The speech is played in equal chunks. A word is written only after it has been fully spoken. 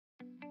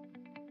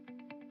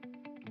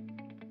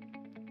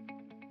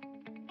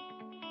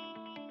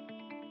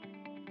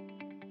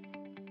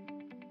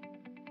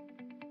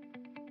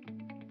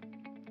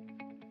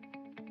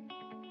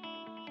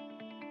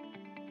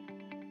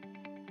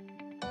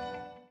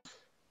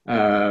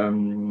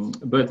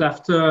But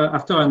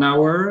after an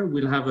hour,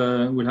 we'll have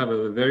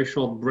a very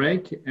short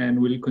break,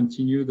 and we'll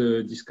continue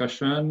the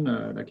discussion,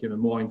 like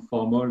more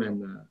informal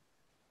and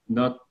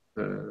not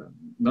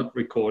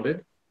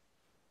recorded.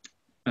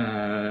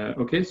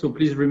 Okay, so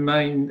please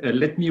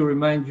let me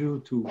remind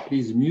you to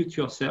please mute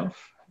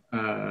yourself.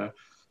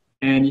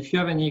 And if you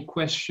have any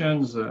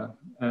questions,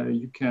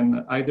 you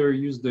can either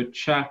use the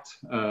chat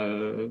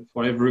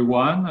for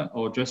everyone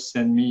or just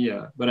send me,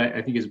 but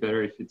I think it's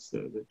better if it's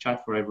the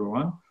chat for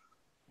everyone.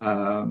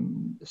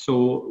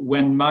 So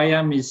when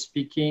Maryam is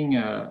speaking,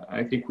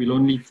 I think we'll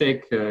only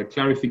take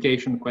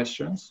clarification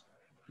questions.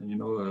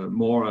 And,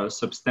 more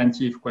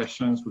substantive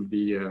questions will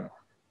be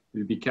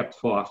kept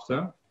for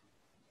after.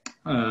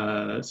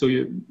 So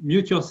you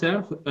mute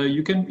yourself.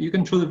 You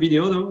can show the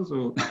video though,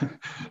 so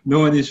no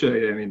one is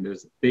showing. I mean,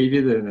 there's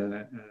David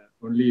and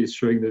only is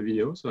showing the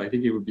video. So I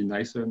think it would be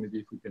nicer maybe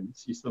if we can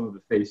see some of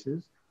the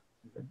faces.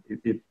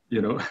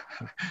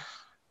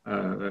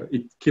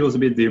 It kills a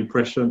bit the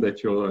impression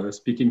that you're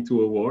speaking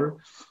to a wall.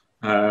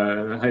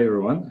 Hi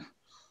everyone.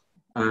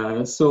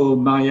 So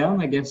Maryam,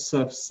 I guess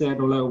I've said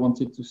all I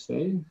wanted to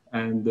say,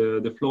 and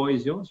the floor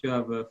is yours. You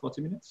have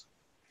 40 minutes.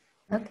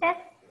 Okay.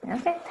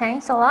 Okay,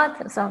 thanks a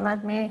lot. So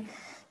let me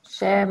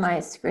share my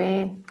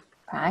screen.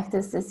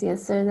 Practiced this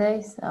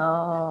yesterday,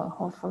 so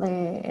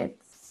hopefully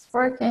it's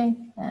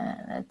working.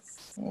 Let's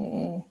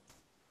see.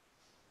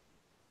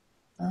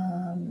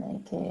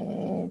 Make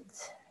it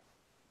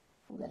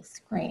full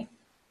screen.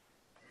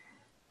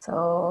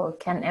 So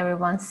can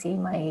everyone see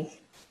my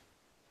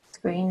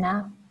screen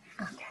now?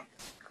 Okay,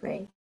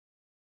 great.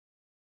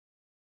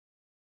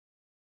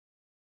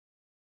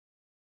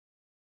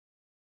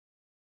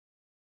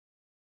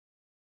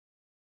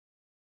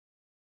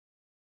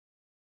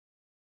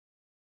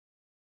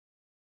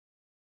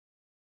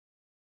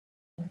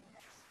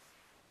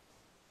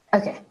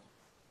 Okay.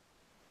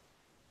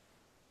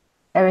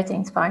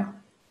 Everything's fine.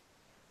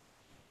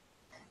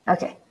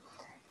 Okay.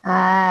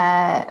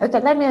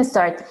 Okay, let me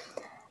start.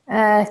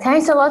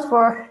 Thanks a lot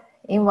for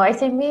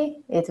inviting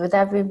me. It would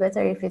have been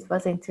better if it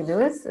was in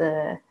Toulouse.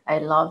 I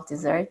love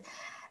dessert.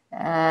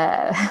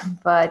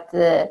 But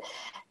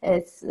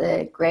it's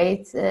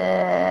great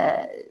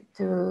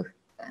to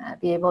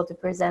be able to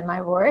present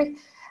my work.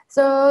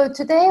 So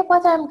today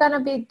what I'm going to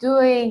be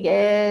doing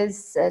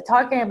is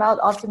talking about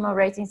optimal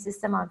rating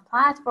system on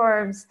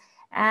platforms,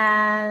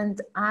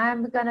 and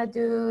I'm going to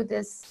do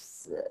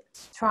this,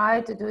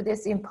 try to do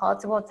this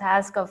impossible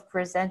task of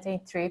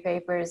presenting 3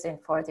 papers in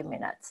 40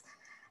 minutes.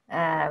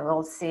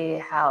 We'll see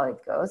how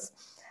it goes.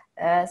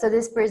 So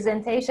this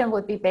presentation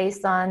would be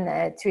based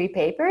on 3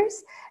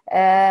 papers.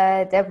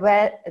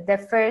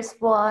 The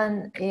first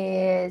one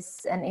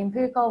is an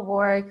empirical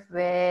work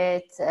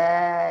with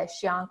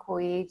Xian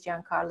Kui,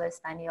 Giancarlo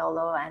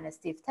Spaniolo, and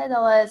Steve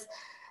Tedeles.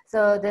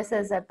 So this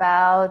is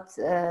about,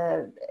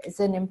 it's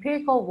an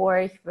empirical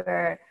work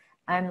where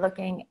I'm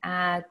looking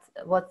at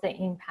what's the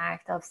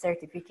impact of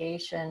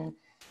certification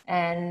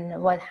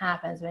and what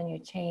happens when you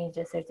change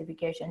the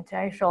certification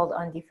threshold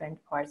on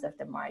different parts of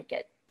the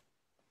market.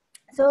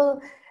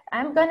 So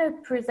I'm going to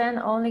present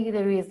only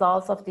the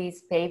results of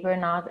this paper.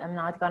 I'm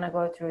not going to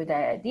go through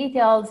the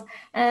details.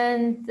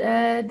 And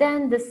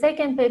then the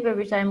second paper,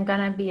 which I'm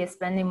going to be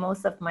spending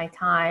most of my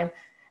time,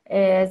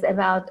 is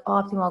about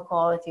optimal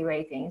quality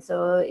rating.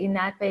 So in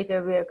that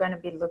paper, we're going to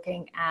be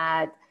looking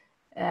at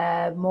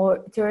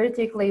more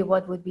theoretically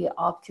what would be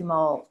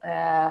optimal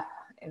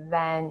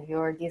when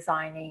you're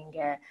designing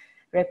a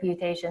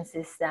reputation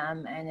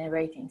system and a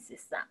rating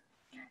system.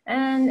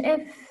 And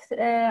if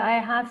I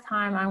have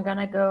time, I'm going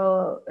to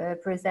go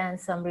present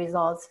some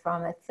results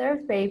from a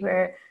third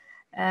paper.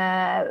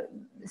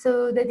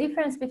 So the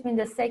difference between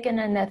the second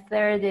and the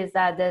third is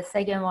that the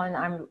second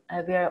one,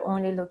 we are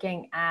only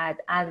looking at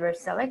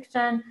adverse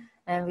selection,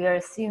 and we are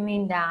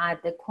assuming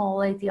that the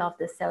quality of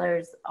the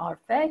sellers are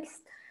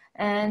fixed.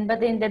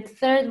 But in the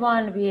third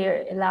one, we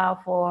allow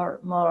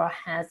for moral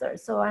hazard.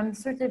 So I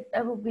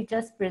will be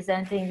just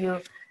presenting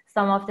you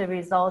some of the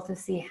results to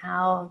see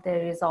how the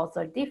results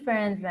are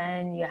different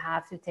when you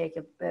have to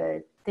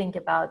think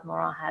about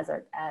moral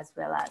hazard as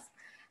well as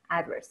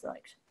adverse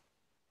selection.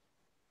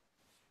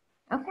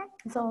 Okay,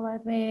 so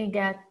let me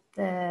get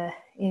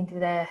into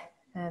the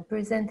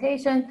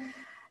presentation.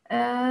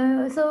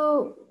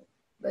 So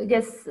I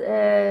guess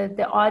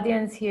the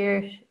audience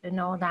here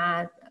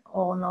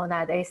all know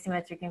that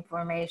asymmetric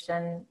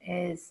information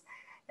is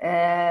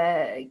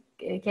can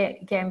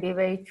be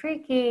very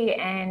tricky,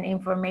 and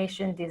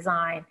information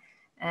design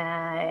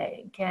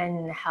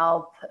can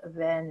help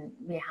when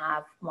we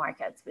have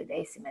markets with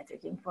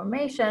asymmetric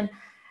information.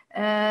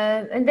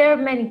 And there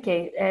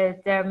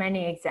are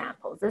many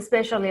examples,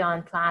 especially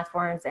on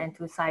platforms and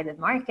two-sided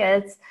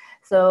markets.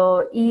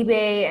 So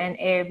eBay and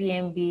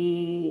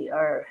Airbnb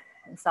are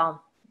some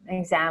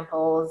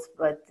examples,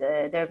 but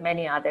there are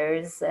many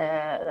others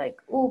like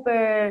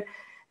Uber,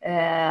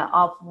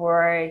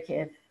 Upwork.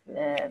 If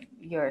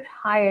you're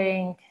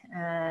hiring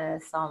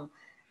someone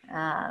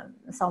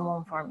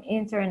from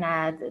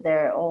internet,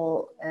 they're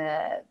all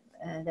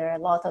there are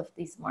a lot of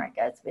these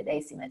markets with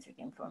asymmetric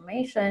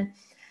information.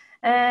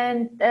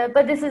 And,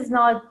 but this is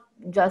not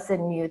just a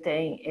new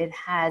thing. It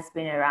has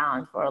been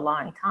around for a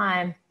long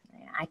time.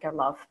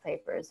 Ecole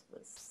papers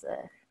was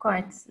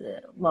quite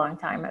a long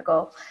time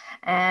ago.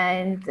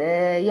 And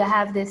you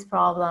have this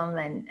problem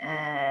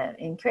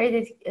in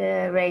credit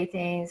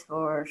ratings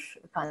for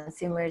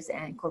consumers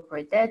and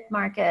corporate debt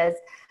markets.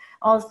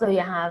 Also, you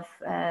have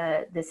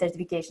the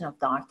certification of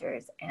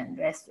doctors and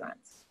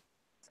restaurants.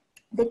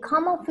 The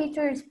common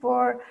features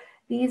for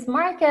these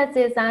markets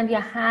is that you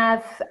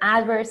have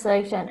adverse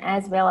selection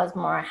as well as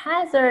moral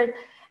hazard.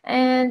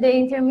 And the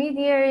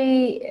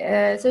intermediary,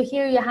 so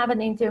here you have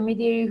an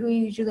intermediary who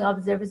usually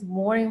observes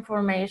more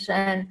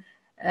information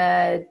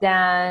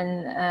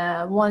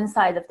than one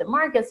side of the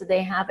market. So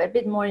they have a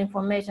bit more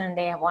information and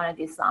they want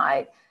to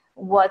decide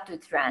what to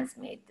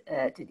transmit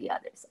to the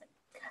other side.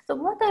 So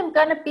what I'm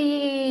going to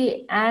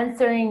be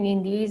answering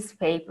in these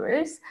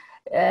papers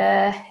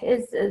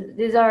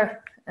these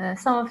are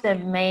some of the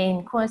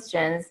main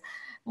questions.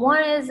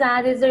 One is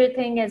that, is there a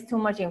thing as too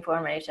much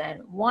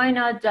information? Why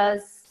not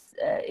just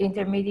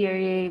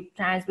intermediary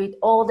transmit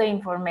all the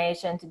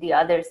information to the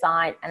other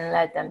side and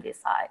let them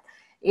decide?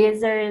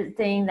 Is there a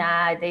thing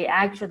that the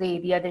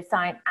other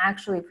side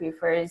actually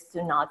prefers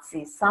to not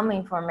see some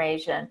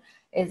information?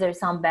 Is there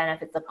some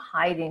benefits of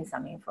hiding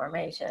some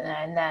information?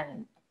 And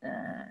then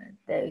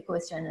the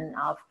question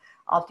of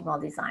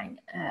optimal design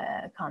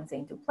comes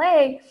into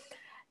play.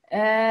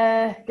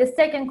 The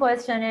second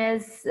question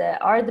is,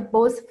 are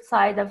both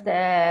sides of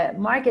the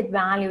market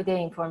value the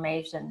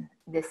information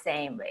the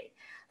same way?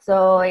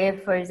 So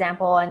if, for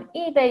example, on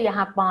eBay, you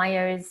have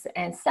buyers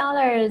and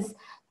sellers,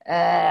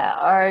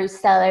 are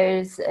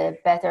sellers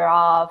better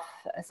off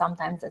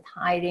sometimes at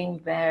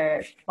hiding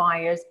where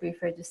buyers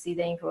prefer to see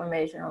the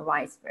information, or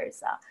vice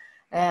versa?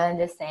 And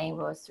the same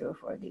goes true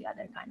for the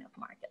other kind of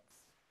markets.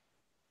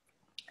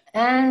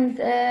 And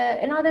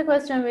another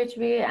question which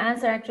we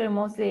answer actually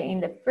mostly in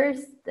the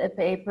first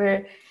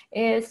paper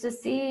is to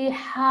see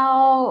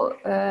how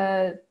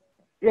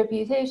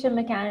reputation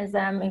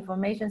mechanism,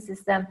 information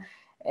system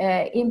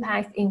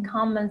impacts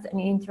incumbents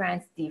and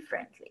entrants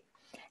differently.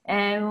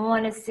 And we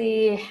want to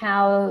see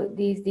how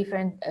these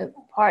different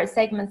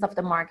segments of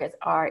the market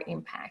are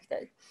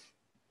impacted.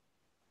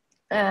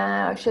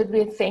 Should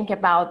we think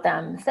about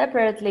them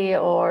separately,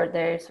 or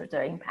they're sort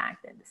of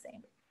impacted the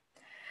same?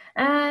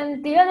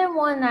 And the other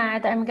one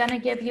that I'm going to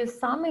give you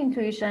some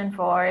intuition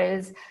for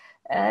is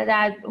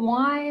that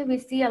why we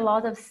see a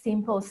lot of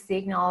simple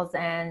signals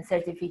and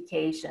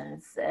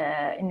certifications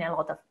in a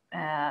lot of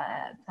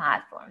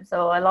platforms.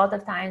 So a lot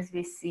of times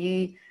we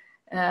see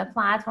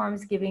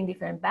platforms giving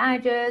different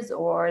badges,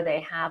 or they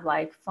have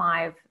like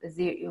 1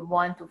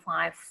 to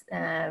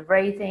 5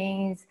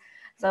 ratings.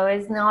 So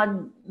it's not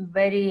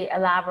very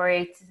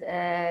elaborate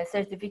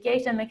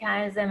certification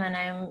mechanism, and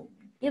I'm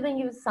giving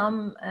you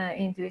some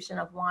intuition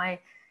of why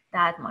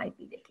that might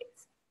be the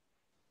case.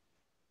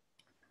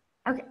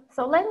 Okay,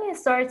 so let me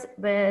start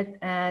with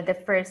the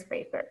first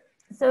paper.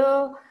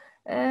 So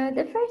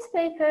the first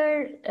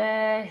paper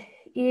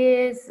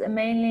is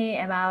mainly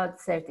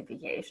about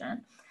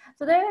certification.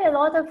 So there are a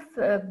lot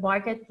of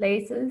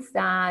marketplaces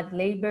that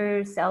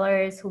label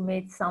sellers who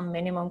meet some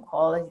minimum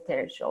quality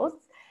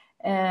thresholds.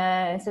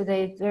 So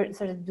they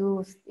sort of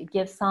do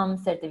give some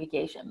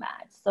certification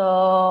badge.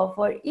 So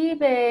for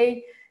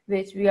eBay,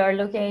 which we are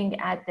looking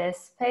at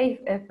this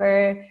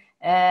paper,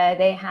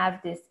 they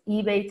have this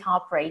eBay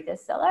top rated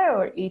seller,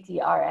 or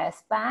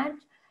ETRS badge.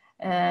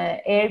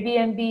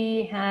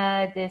 Airbnb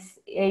had this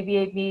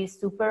Airbnb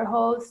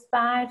superhost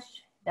badge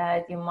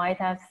that you might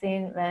have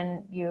seen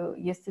when you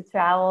used to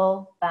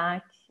travel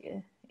back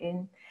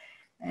in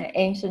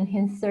ancient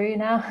history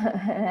now,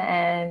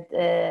 and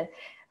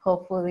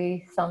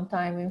hopefully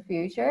sometime in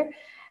future.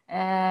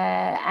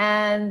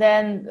 And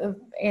then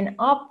in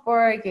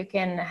Upwork,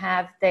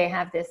 they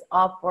have this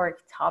Upwork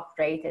top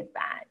rated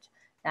badge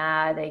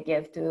that they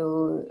give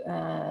to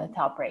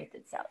top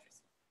rated sellers.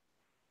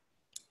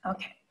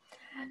 Okay,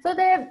 so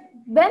the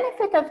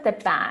benefit of the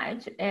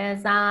badge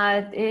is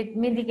that it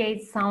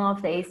mitigates some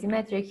of the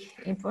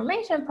asymmetric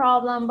information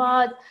problem,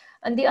 but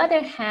on the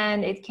other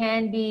hand, it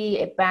can be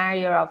a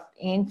barrier of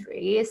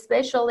entry,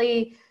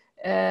 especially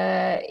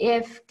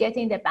if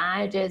getting the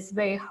badge is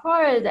very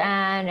hard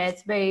and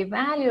it's very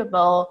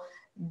valuable,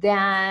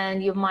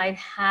 then you might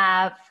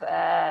have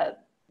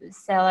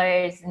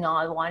sellers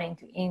not wanting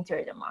to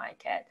enter the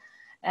market,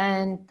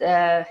 and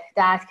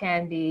that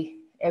can be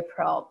a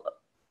problem.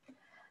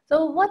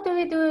 So what do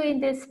we do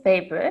in this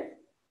paper?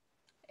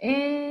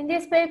 In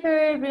this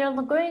paper, we are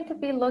going to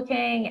be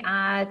looking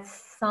at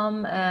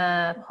some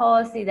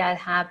policy that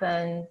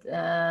happened,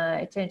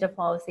 a change of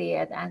policy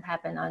that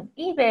happened on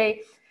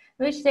eBay,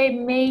 which they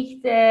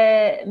make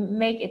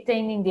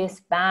attaining this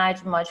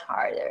badge much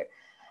harder.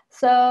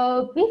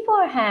 So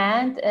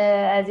beforehand,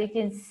 as you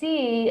can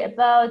see,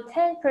 about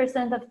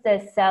 10% of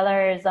the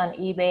sellers on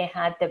eBay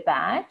had the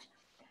badge.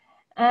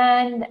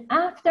 And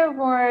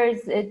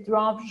afterwards, it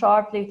dropped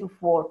sharply to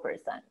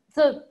 4%.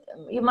 So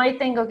you might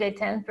think, okay,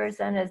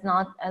 10% is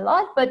not a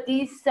lot, but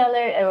these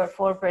sellers,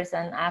 or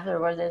 4%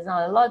 afterwards is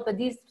not a lot, but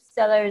these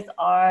sellers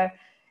are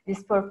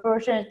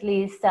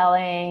disproportionately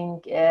selling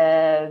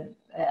a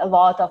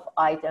lot of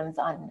items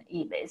on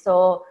eBay.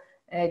 So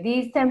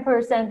these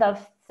 10%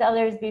 of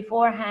sellers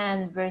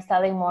beforehand were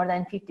selling more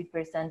than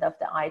 50% of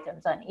the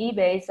items on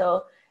eBay.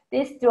 So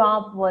this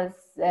drop was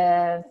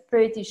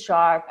pretty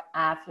sharp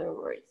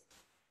afterwards.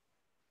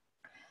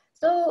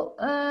 So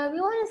we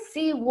want to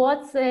see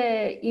what's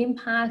the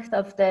impact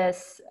of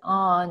this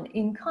on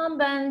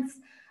incumbents,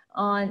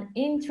 on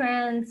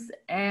entrants,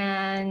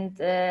 and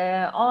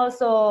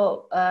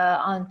also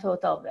on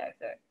total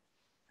welfare,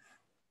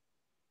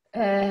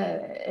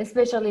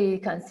 especially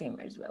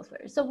consumers'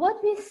 welfare. So what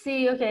we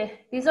see,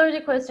 okay, these are the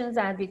questions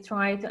that we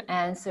try to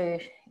answer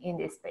in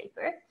this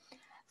paper.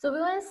 So we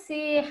want to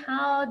see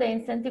how the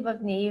incentive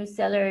of new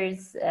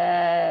sellers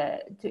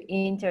to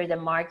enter the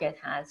market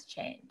has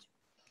changed.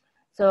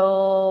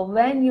 So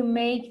when you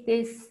make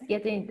this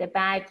getting the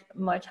bag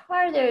much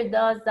harder,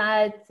 does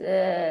that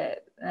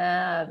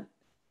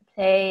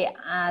play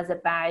as a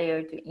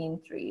barrier to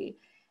entry,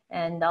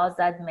 and does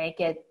that make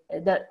it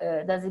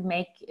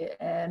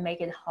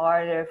make it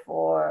harder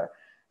for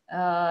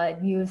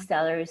new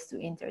sellers to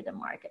enter the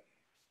market?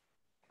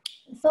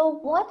 So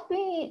what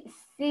we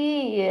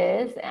see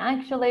is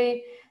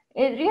actually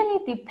it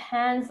really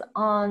depends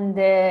on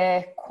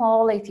the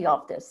quality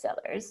of the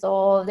seller.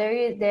 So there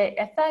is the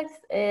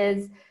effect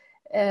is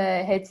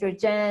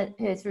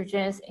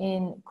heterogeneous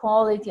in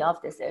quality of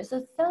the seller.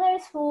 So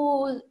sellers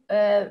who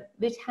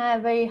which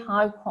have very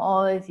high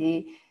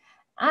quality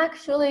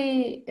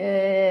actually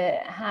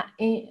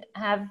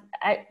have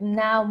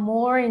now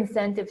more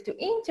incentive to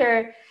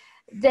enter.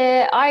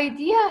 The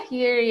idea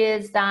here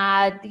is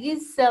that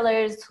these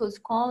sellers whose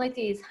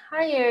quality is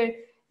higher,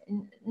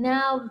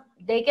 now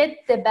they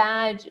get the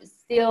badge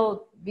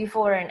still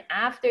before and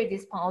after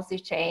this policy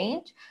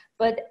change,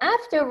 but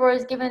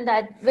afterwards, given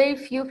that very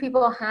few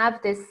people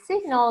have this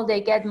signal,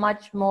 they get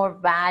much more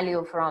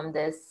value from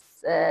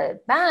this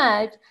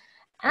badge,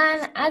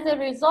 and as a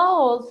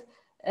result,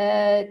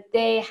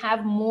 they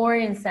have more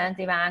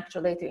incentive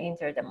actually to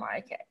enter the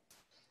market.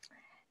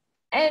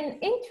 And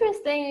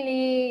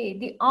interestingly,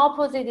 the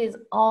opposite is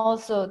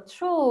also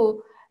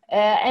true.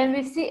 And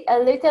we see a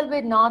little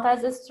bit, not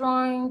as a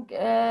strong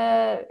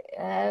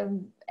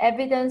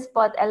evidence,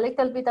 but a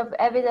little bit of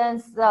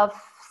evidence of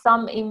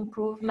some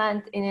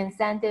improvement in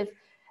incentive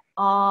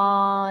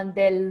on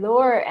the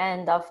lower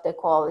end of the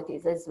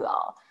qualities as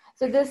well.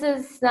 So this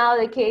is now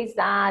the case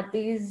that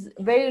these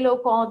very low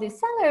quality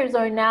sellers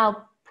are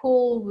now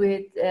pulled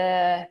with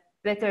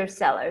better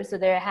sellers. So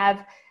they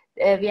have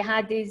we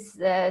had these,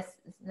 let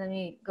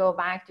me go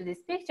back to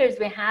these pictures.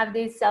 We have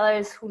these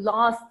sellers who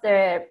lost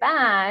their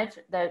badge,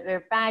 that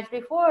were badged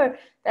before,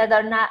 that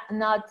are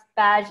not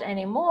badged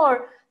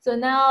anymore. So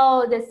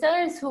now the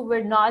sellers who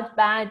were not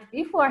badged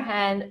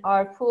beforehand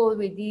are pulled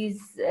with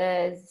these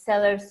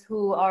sellers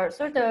who are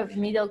sort of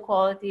middle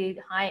quality,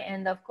 high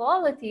end of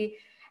quality,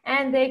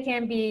 and they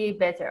can be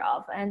better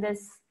off. And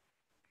this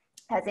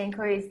has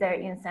increased their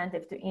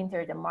incentive to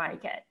enter the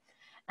market.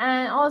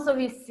 And also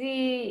we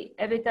see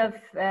a bit of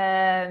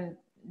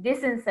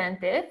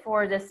disincentive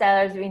for the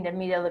sellers in the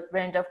middle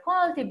range of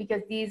quality,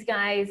 because these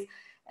guys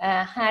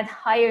had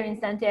higher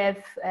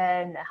incentive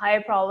and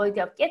higher probability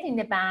of getting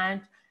the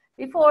badge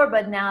before,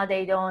 but now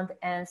they don't,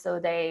 and so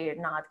they're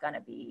not going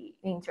to be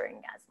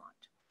entering as much.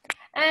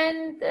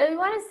 And we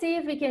want to see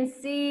if we can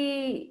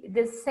see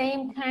the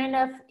same kind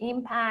of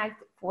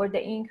impact for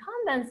the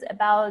incumbents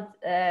about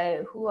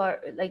who are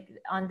like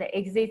on the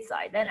exit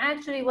side. And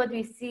actually what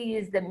we see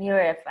is the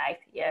mirror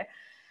effect here.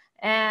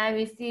 And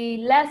we see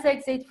less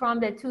exit from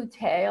the two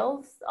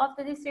tails of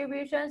the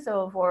distribution.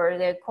 So for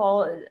the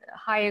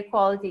higher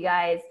quality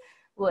guys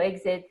who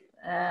exit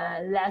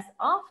less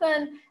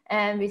often,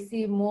 and we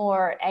see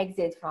more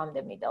exit from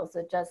the middle.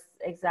 So just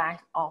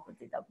exact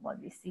opposite of what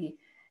we see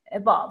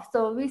above.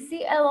 So we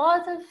see a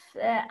lot of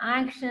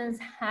actions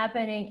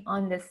happening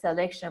on the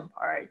selection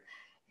part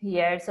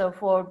here. So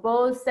for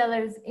both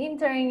sellers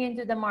entering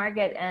into the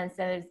market and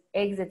sellers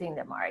exiting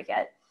the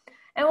market.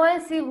 And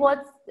want to see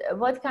what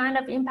kind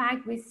of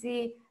impact we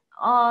see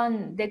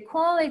on the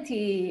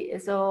quality.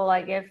 So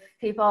like if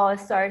people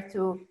start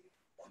to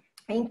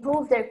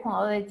improve their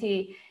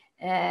quality,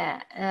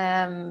 as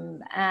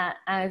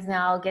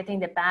now getting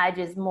the badge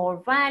is more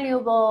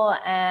valuable,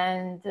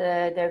 and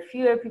there are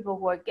fewer people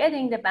who are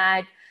getting the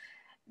badge,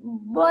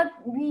 but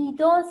we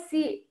don't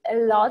see a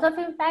lot of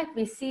impact.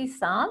 We see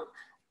some,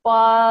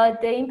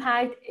 but the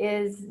impact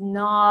is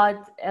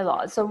not a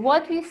lot. So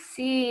what we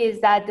see is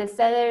that the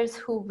sellers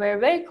who were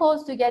very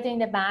close to getting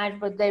the badge,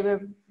 but they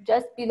were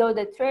just below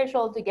the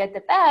threshold to get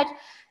the badge,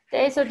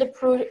 they sort of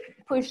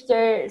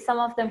some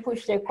of them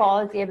push their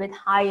quality a bit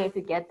higher to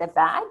get the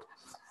badge.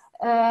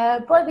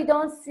 But we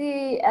don't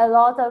see a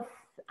lot of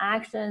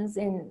actions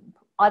in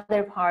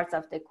other parts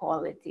of the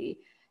quality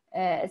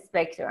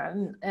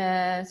spectrum.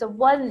 So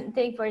one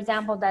thing, for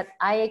example, that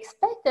I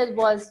expected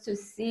was to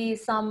see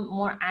some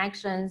more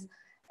actions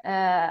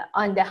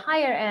on the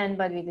higher end,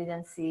 but we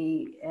didn't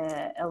see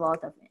a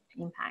lot of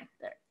impact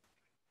there.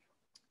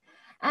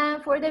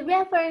 And for the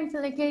welfare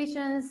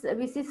implications,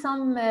 we see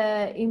some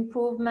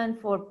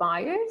improvement for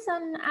buyers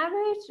on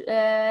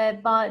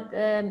average, but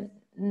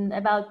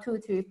about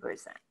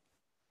 2–3%.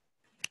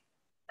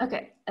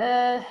 Okay,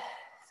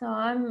 so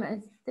I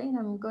think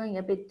I'm going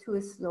a bit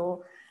too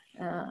slow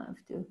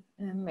to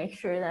make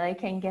sure that I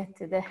can get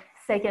to the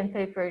second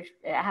paper.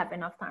 I have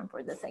enough time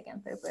for the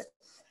second paper.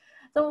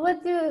 So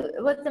what's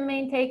the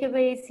main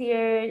takeaways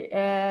here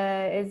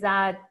is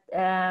that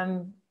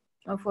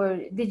for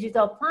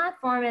digital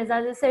platform is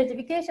that the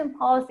certification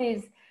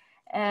policies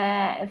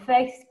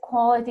affects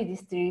quality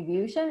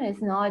distribution.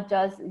 It's not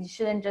just, you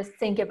shouldn't just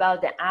think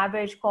about the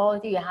average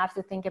quality, you have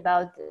to think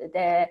about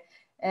the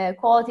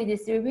quality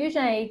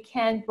distribution. It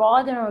can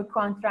broaden or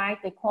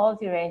contract the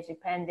quality range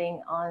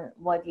depending on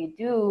what you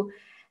do.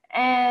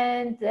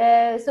 And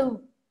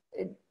so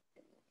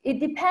it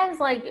depends,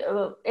 like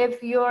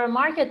if you're a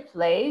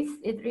marketplace,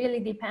 it really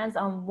depends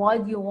on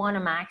what you want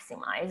to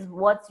maximize,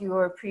 what's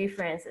your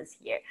preferences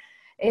here.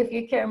 If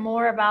you care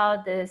more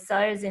about the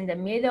sellers in the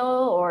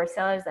middle or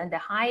sellers on the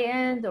high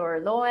end or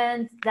low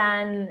end,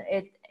 then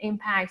it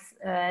impacts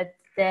the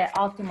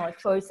optimal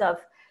choice of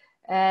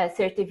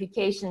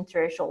certification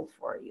threshold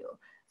for you.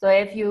 So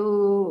if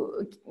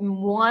you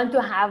want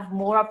to have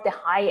more of the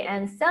high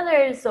end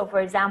sellers, so for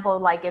example,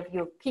 like if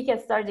you pick a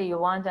starter, you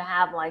want to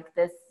have like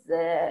this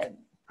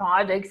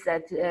products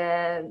that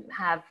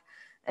have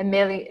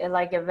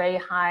like a very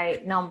high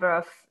number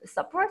of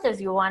supporters,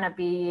 you want to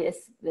be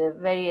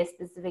very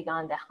specific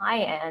on the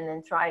high end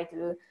and try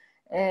to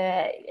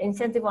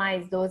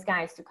incentivize those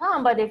guys to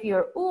come. But if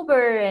you're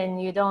Uber and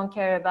you don't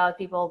care about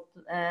people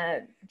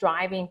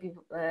driving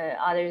people,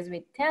 others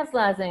with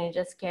Teslas, and you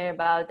just care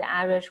about the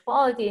average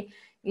quality,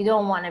 you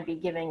don't want to be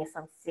giving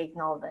some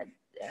signal that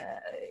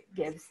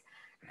gives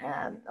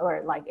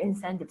or like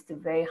incentives to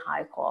very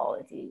high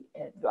quality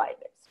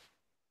drivers.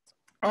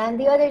 And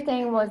the other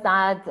thing was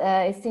that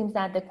it seems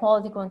that the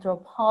quality control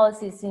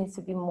policy seems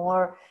to be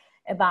more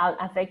about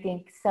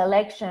affecting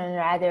selection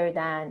rather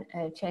than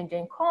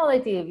changing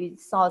quality. We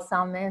saw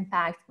some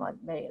impact, but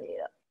very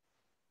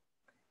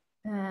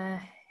little.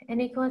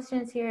 Any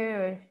questions here,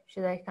 or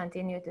should I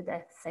continue to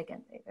the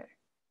second paper?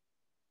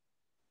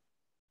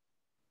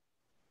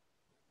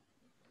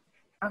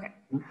 Okay.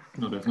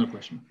 No, there's no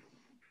question.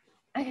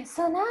 Okay,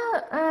 so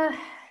now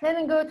let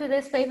me go to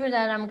this paper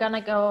that I'm gonna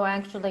go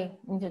actually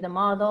into the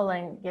model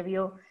and give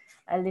you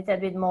a little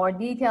bit more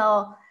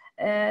detail.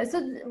 So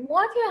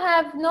what you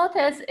have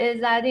noticed is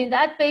that in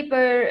that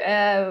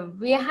paper,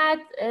 we had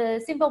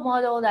a simple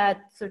model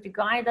that sort of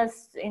guide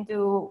us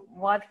into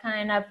what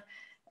kind of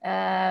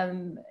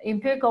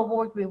empirical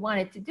work we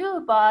wanted to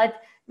do, but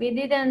we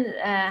didn't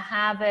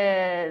have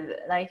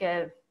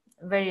a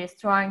very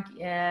strong,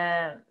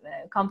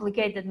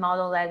 complicated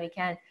model that we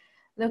can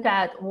look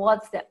at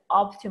what's the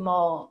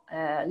optimal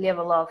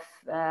level of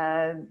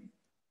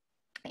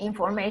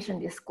information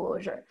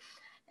disclosure.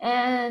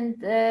 And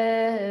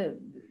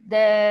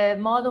the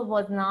model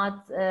was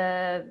not,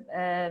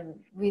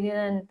 we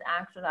didn't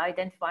actually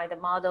identify the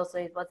model, so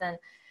it wasn't,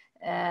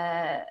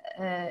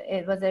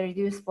 it was a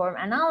reduced form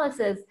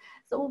analysis.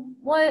 So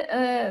what,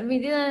 we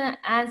didn't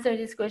answer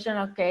this question,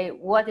 okay,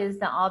 what is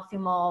the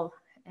optimal,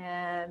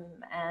 and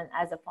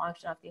as a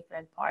function of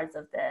different parts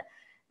of the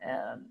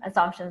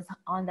assumptions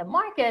on the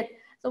market.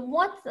 So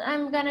what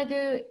I'm gonna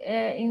do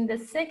in the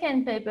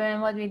second paper,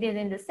 and what we did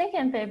in the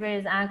second paper,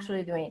 is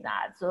actually doing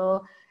that.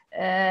 So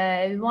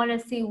we wanna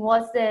see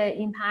what's the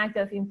impact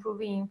of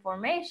improving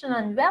information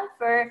on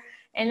welfare,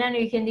 and then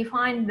you can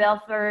define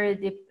welfare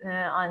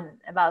on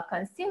about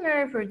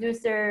consumer,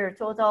 producer, or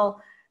total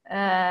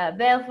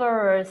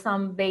welfare, or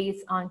some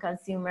based on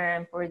consumer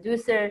and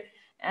producer.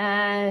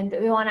 And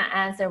we wanna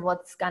answer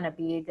what's gonna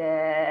be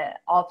the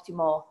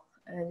optimal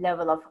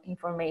level of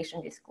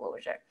information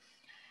disclosure.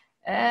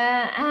 We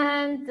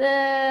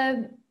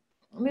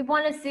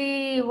want to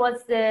see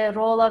what's the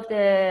role of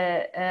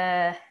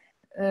the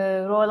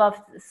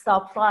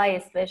supply,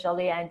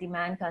 especially, and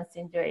demand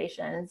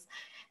considerations,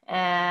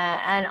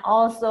 and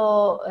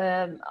also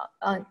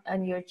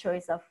on your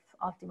choice of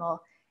optimal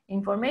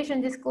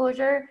information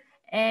disclosure.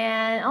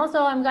 And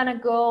also I'm gonna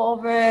go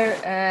over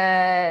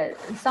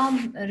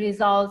some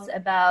results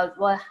about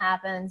what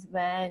happens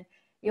when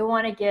you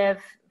want to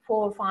give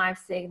 4 or 5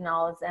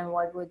 signals and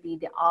what would be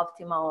the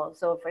optimal.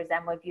 So for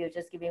example, if you're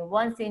just giving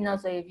one signal,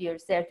 so if you're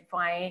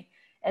certifying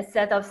a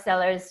set of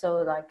sellers, so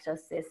like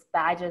just these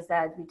badges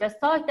that we just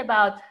talked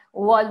about,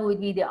 what would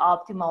be the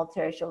optimal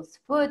thresholds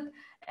put,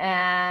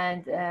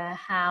 and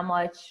how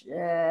much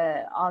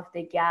of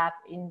the gap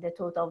in the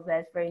total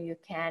welfare you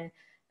can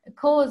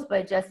cause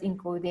by just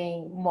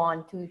including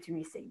 1, 2,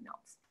 3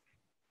 signals.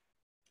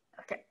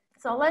 Okay,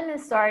 so let me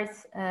start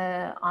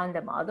on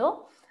the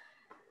model.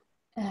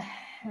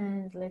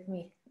 And let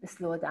me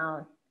slow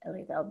down a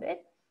little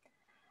bit.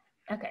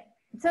 Okay,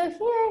 so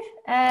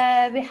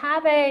here we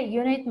have a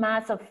unit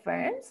mass of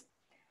firms.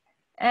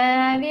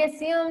 And we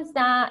assume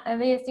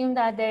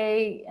that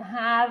they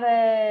have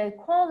a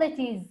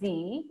quality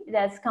Z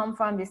that's come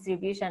from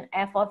distribution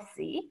f of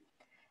Z.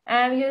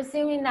 And we're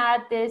assuming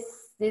that this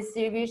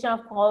distribution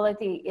of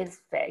quality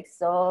is fixed.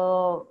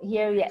 So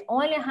here we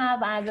only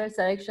have adverse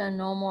selection,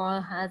 no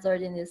moral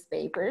hazard in this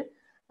paper.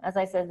 As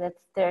I said, the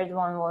third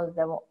one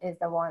is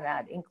the one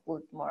that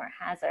includes moral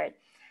hazard.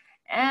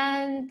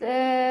 And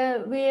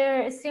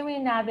we're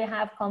assuming that we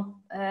have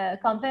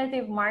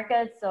competitive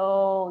markets.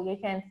 So you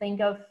can think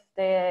of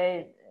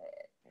the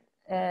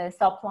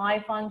supply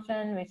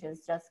function, which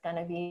is just going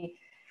to be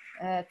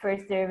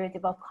first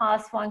derivative of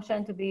cost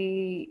function to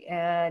be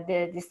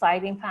the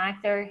deciding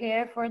factor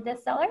here for the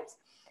sellers.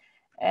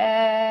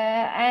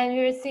 And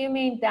we're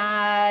assuming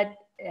that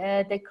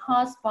the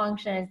cost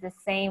function is the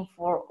same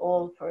for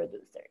all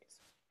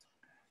producers.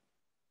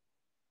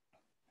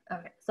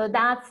 Okay, so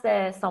that's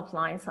the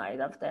supply side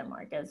of the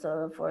market.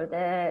 So for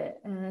the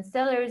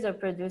sellers or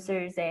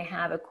producers, they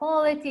have a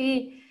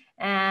quality,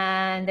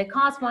 and the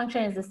cost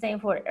function is the same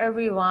for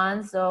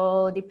everyone.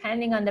 So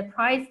depending on the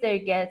price they're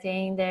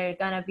getting, they're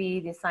gonna be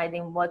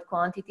deciding what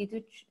quantity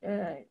to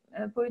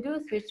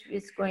produce, which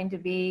is going to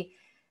be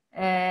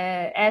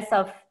S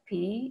of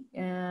P,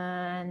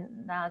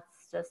 and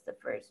that's just the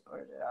first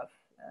order of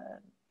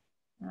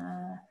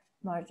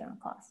marginal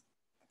cost.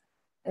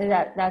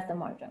 That's the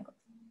marginal cost.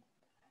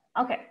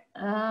 Okay,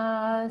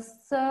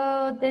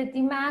 so the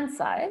demand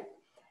side,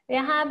 we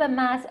have a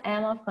mass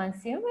M of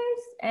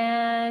consumers,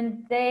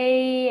 and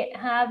they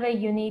have a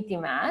unique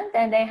demand,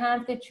 and they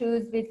have to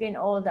choose between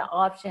all the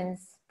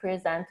options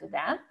present to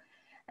them.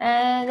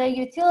 And the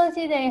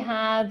utility they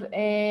have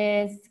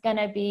is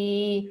gonna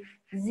be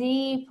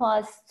Z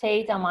plus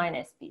theta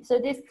minus P. So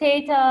this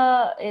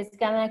theta is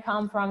gonna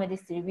come from a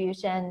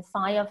distribution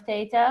psi of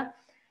theta.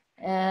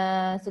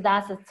 So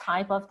that's the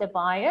type of the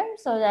buyer,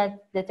 so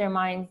that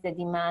determines the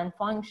demand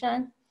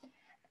function.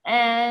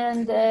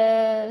 And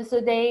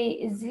so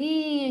Z,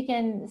 you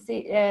can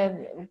see,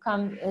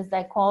 come as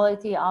the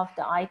quality of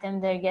the item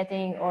they're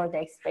getting, or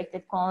the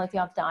expected quality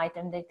of the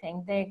item they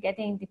think they're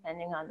getting,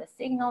 depending on the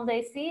signal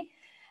they see.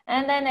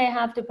 And then they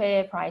have to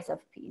pay a price of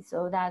P.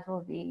 So that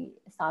will be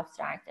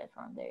subtracted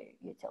from their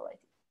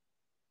utility.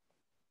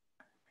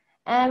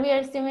 And we are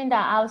assuming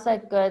that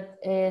outside good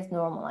is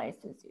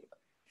normalized to 0.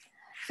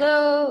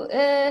 So,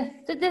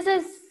 so this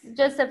is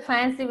just a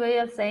fancy way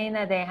of saying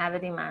that they have a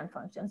demand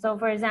function. So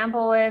for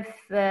example, if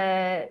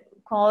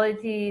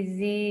quality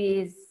Z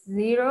is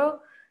 0,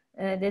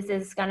 this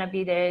is gonna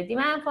be their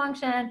demand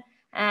function.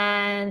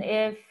 And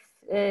if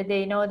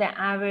they know the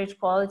average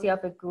quality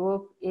of a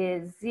group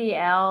is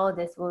ZL,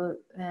 this will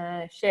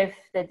shift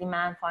the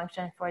demand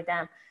function for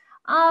them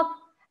up.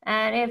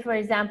 And if, for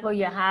example,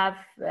 you have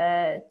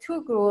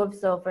two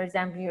groups, so for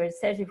example, you're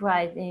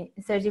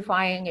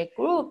certifying a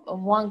group,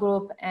 one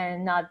group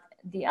and not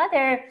the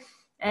other,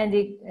 and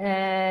the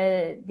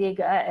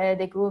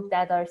group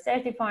that are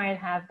certified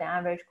have the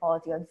average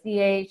quality of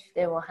ZH,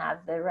 they will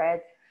have the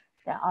red,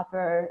 the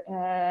upper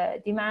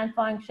demand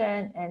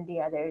function, and the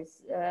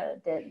others,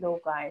 the low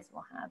guys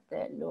will have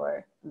the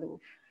lower blue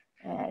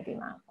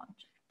demand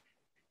function.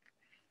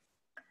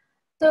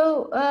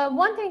 So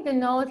one thing to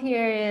note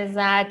here is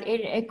that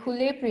in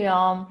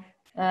equilibrium,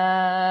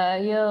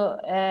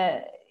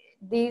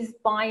 these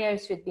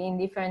buyers should be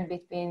indifferent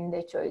between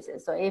the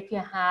choices. So if you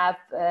have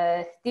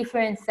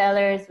different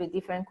sellers with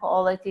different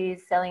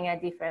qualities selling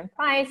at different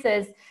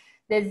prices,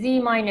 the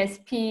Z minus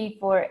P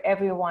for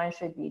everyone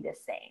should be the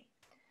same.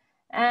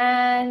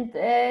 And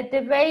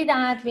the way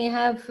that we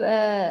have,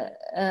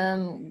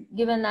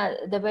 given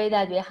that the way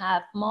that we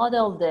have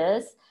modeled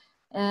this,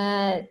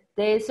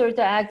 they sort of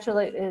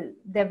actually,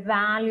 the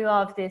value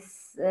of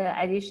this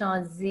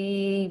additional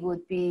Z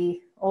would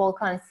be all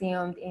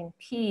consumed in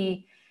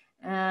P.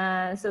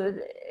 So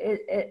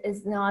it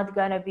is not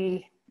going to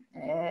be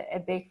a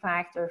big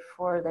factor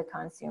for the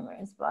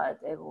consumers, but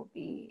it will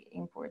be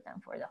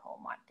important for the whole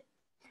market.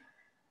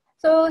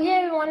 So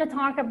here we want to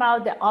talk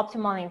about the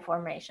optimal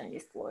information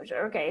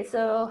disclosure. Okay,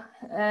 so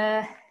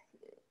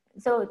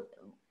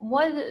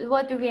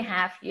what do we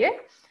have here?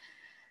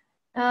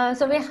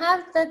 So we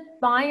have that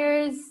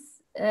buyers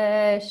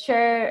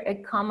share a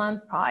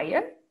common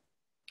buyer.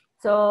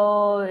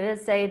 So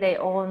let's say they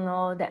all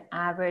know the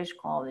average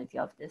quality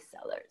of the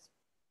sellers.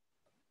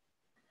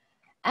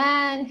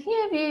 And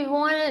here we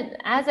wanted,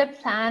 as a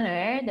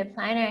planner, the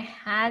planner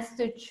has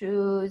to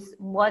choose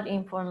what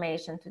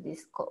information to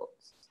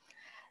disclose.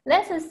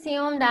 Let's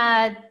assume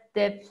that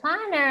the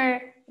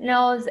planner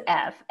knows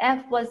F.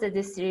 F was the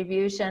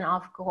distribution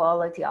of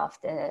quality of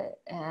the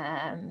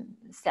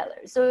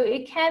seller. So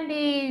it can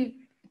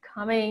be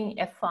becoming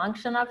a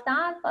function of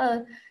that,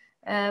 but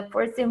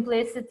for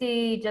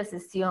simplicity, just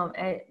assume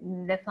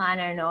the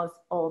planner knows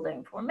all the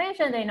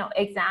information. They know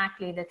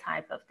exactly the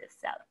type of the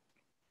seller.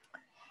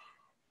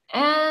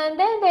 And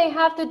then they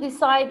have to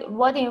decide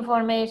what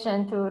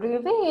information to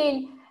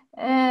reveal.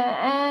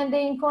 And the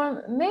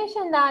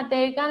information that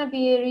they're going to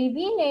be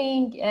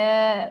revealing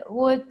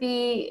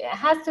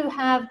has to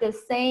have the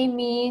same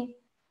mean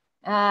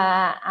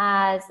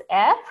as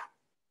F,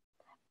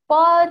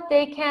 but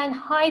they can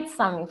hide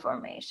some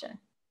information.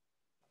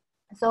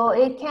 So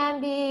it can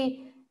be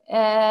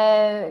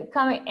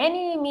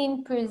any mean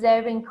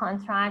preserving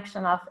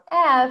contraction of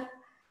F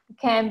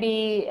can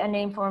be an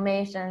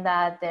information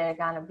that they're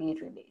going to be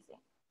releasing.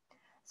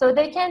 So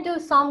they can do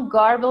some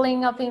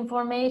garbling of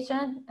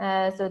information.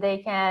 So they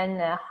can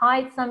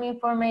hide some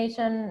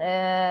information,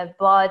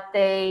 but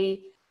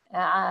they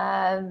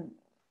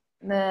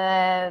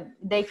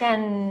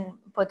can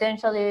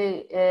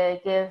potentially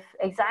give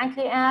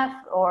exactly F,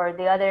 or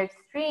the other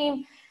extreme,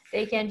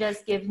 they can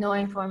just give no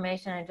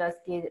information and just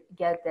give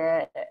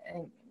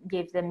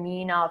the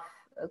mean of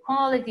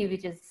quality,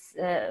 which is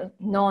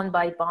known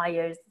by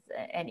buyers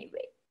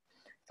anyway.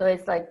 So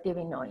it's like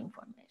giving no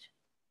information.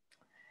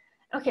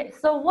 Okay,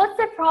 so what's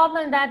the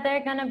problem that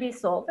they're going to be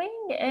solving?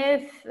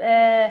 If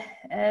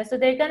so,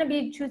 they're going to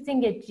be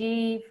choosing a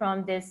G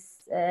from this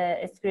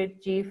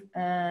script G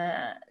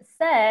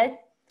set.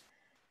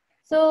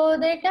 So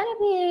they're going to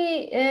be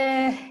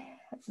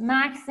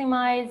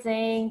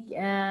maximizing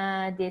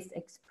this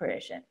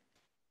expression.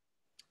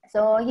 So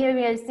here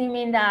we are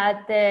assuming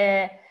that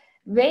the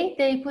weight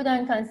they put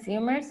on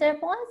consumer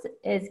surplus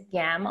is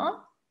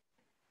gamma.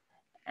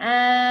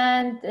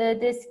 And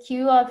this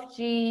Q of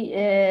G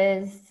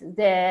is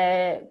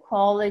the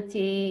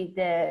quality,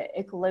 the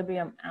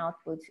equilibrium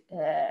output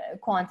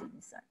quantity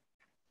sum.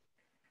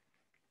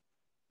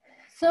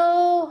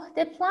 So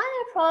the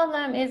planner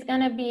problem is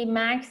going to be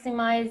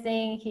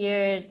maximizing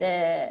here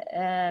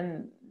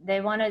they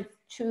want to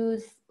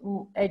choose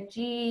a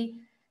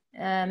G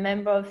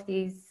member of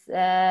these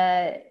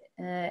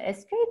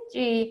script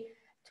G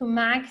to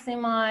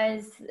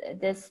maximize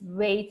this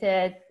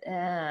weighted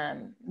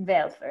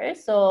welfare.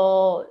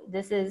 So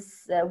this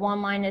is 1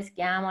 minus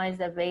gamma is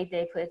the weight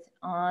they put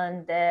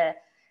on the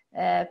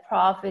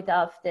profit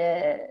of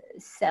the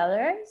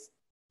sellers.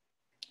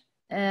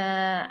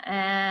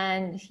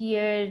 And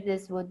here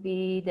this would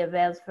be the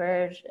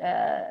welfare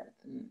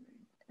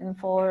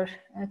for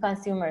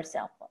consumer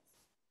surplus.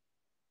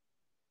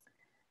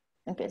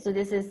 Okay, so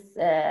this is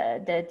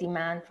the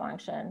demand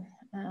function,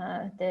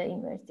 the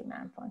inverse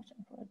demand function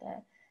for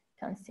the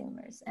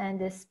consumers. And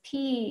this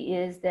P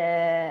is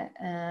the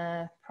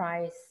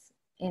price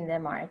in the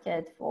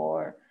market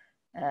for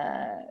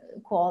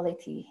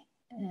quality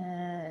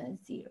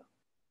 0.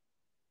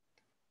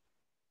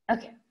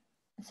 Okay,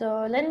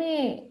 so let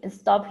me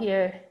stop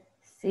here,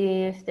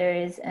 see if there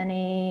is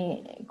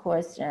any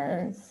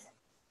questions,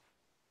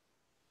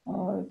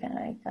 or can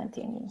I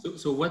continue?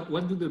 So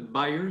what do the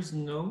buyers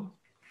know?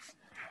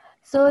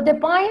 So the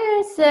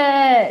buyers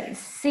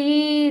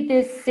see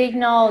this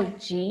signal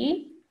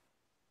G,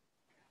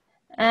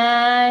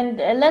 and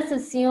let's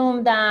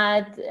assume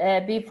that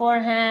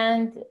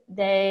beforehand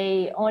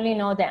they only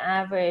know the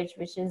average,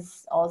 which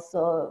is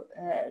also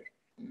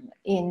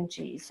in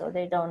G, so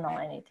they don't know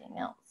anything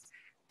else.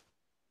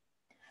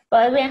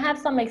 But we have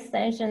some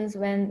extensions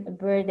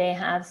where they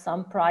have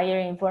some prior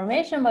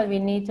information, but we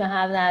need to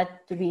have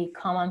that to be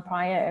common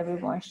prior.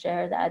 Everyone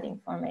share that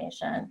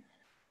information.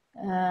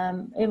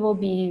 It will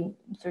be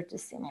sort of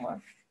similar.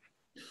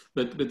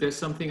 But there's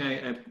something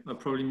I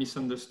probably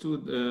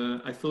misunderstood.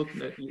 I thought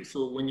that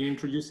so when you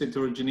introduce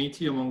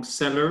heterogeneity among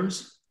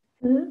sellers,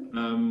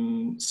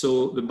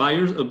 so the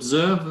buyers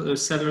observe a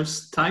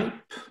seller's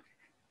type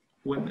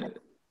when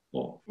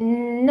no.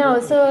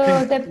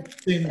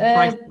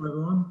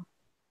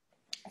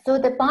 So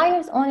the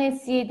buyers only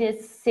see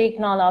this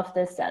signal of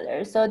the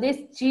seller. So this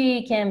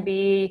G can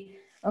be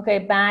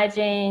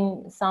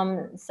badging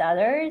some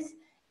sellers.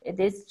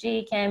 This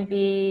G can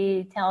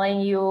be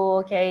telling you,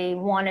 okay,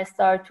 1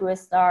 star, 2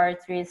 star,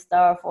 3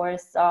 star, 4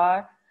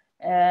 star,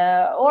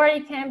 or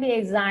it can be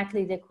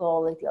exactly the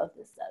quality of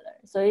the seller.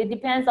 So it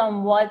depends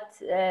on what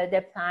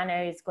the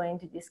planner is going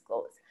to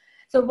disclose.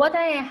 So what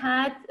I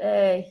had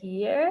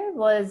here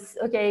was,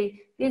 okay,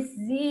 this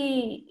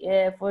Z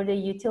for the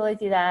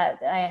utility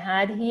that I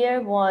had here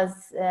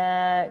was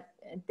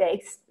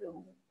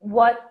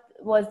what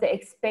was the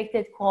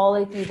expected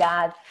quality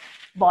that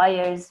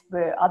buyers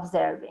were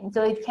observing.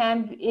 So it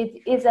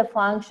is a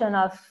function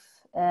of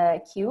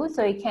Q,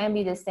 so it can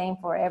be the same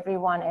for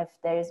everyone if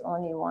there is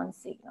only one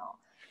signal.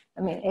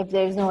 I mean, if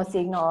there's no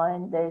signal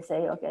and they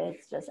say, okay,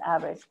 it's just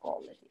average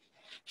quality.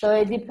 So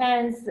it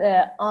depends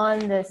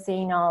on the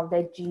signal,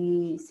 the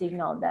G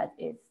signal that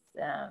is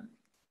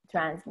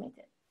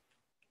transmitted.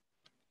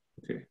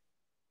 Okay.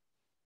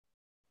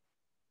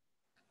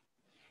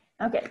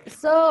 Okay,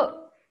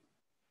 so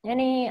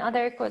any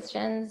other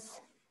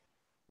questions?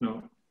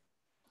 No.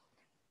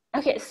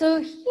 Okay, so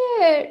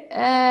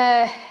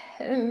here,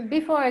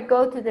 before I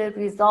go to the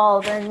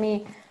result, let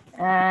me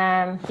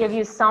give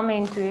you some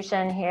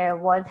intuition here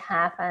what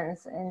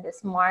happens in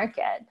this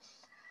market.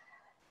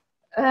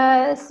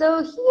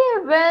 So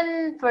here,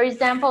 when, for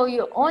example,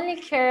 you only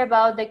care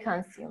about the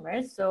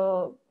consumers,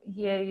 so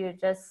here you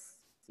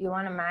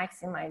want to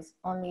maximize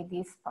only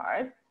this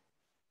part.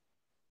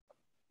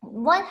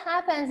 What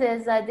happens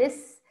is that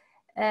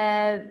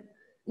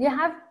you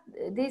have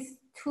these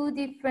two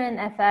different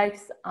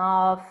effects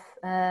of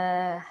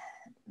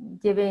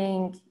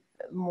giving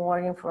more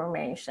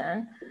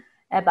information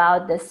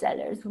about the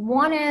sellers.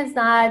 One is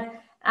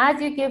that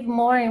as you give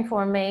more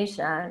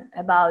information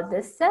about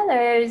the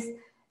sellers,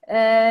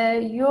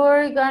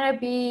 you're gonna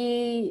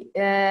be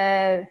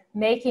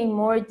making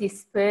more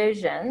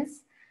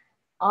dispersions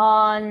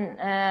on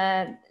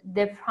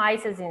the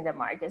prices in the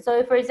market. So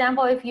if, for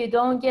example, if you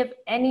don't give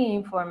any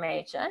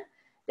information,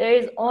 there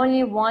is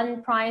only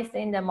one price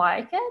in the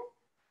market,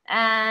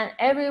 and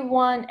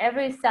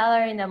every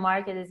seller in the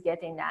market is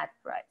getting that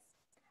price.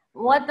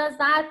 What does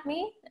that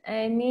mean?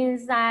 It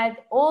means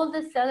that all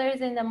the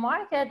sellers in the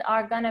market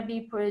are gonna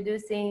be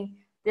producing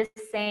the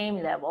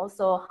same level.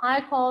 So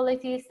high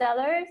quality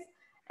sellers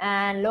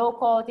and low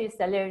quality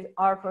sellers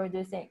are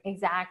producing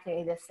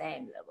exactly the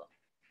same level.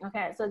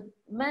 Okay, so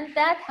when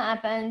that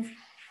happens,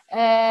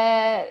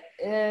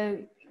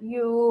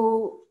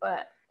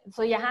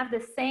 so you have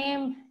the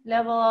same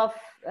level of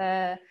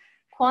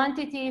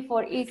quantity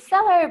for each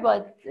seller,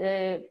 but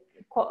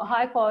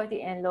high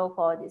quality and low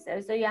quality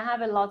sellers. So you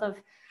have a lot of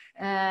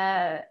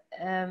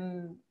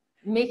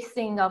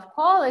mixing of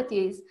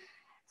qualities.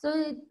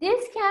 So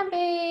this can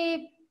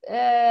be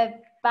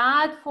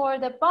bad for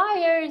the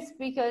buyers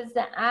because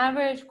the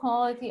average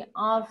quality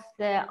of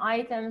the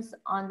items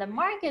on the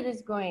market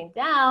is going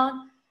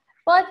down.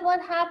 But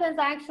what happens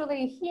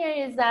actually here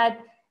is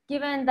that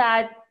given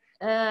that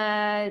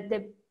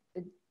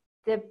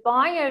the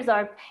buyers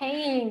are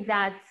paying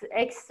that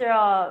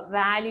extra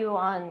value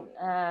on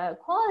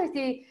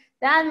quality,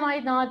 that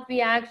might not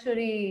be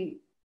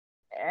actually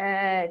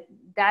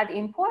that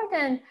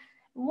important.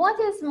 What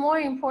is more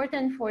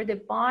important for the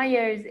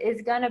buyers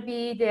is going to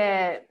be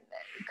the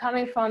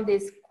coming from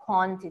this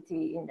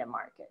quantity in the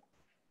market.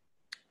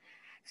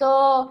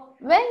 So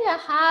when you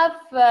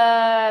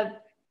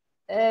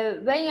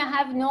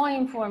have no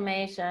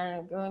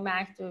information, going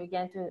back to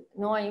again to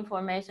no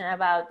information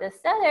about the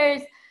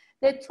sellers,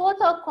 the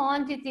total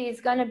quantity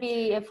is going to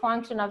be a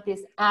function of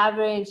this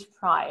average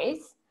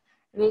price,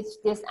 which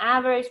this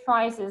average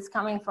price is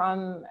coming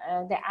from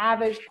the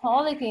average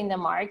quality in the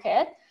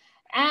market.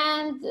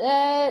 And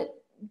that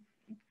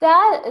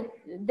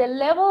the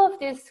level of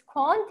this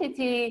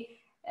quantity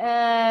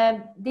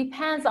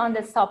depends on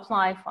the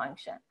supply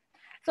function.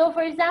 So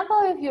for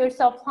example, if your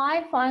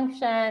supply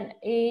function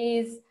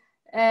is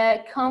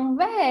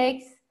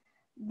convex,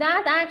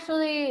 that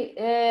actually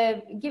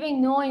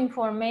giving no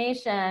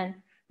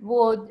information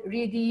would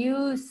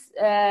reduce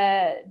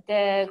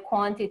the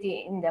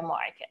quantity in the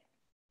market.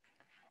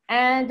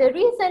 And the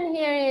reason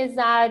here is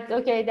that,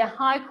 okay, the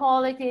high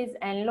qualities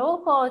and low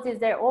qualities,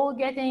 they're all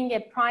getting a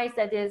price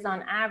that is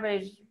on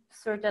average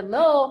sort of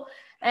low,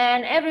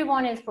 and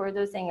everyone is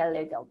producing a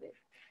little bit.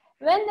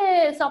 When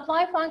the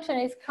supply function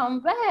is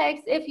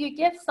convex, if you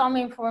give some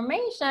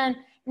information,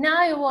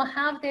 now you will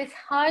have this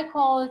high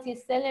quality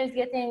sellers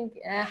getting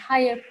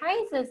higher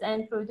prices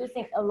and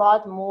producing a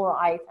lot more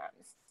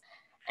items.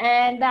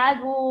 And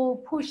that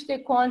will push the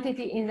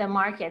quantity in the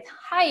market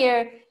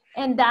higher,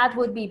 and that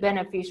would be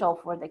beneficial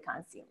for the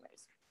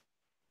consumers.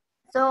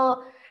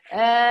 So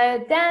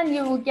then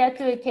you will get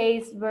to a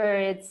case where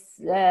it's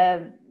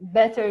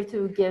better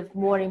to give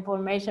more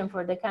information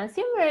for the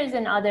consumers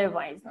and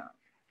otherwise not.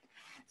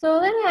 So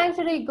let me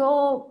actually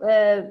go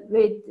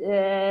with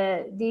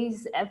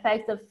these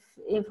effects of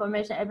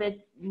information a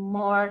bit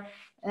more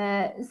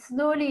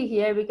slowly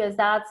here, because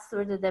that's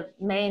sort of the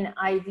main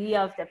idea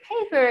of the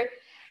paper,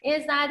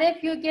 is that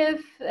if you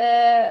give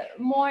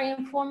more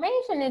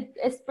information,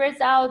 it spreads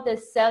out the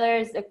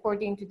sellers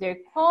according to their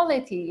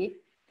quality.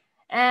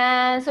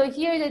 And so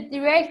here the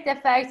direct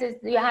effect is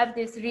you have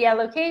this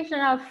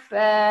reallocation of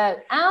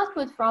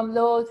output from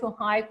low to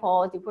high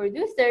quality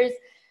producers,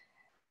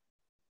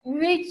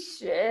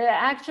 which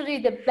actually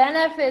the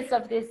benefits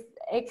of this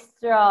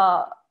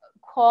extra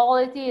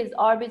quality is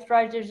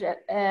arbitrage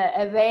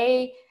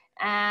away,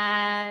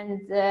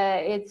 and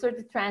it's sort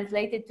of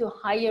translated to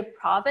higher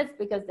profits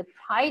because the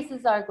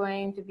prices are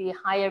going to be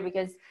higher,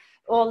 because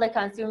all the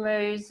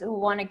consumers who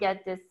want to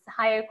get this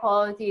higher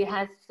quality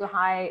has to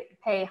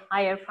pay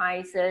higher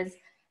prices,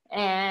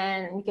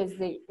 and because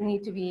they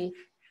need to be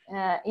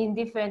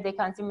indifferent, the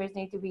consumers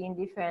need to be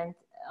indifferent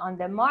on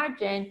the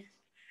margin,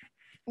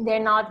 they're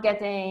not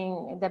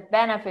getting the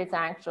benefits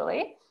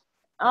actually.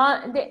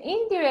 The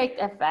indirect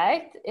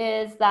effect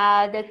is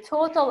that the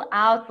total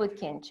output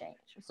can change.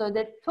 So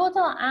the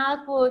total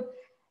output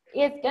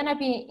is going to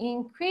be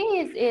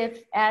increased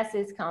if S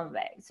is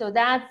convex. So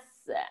that's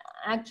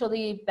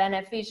actually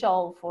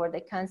beneficial for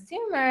the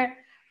consumer.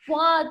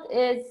 What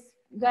is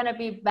going to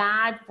be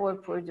bad for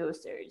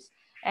producers?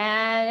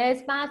 And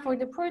it's bad for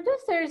the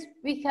producers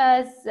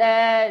because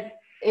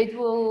it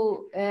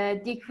will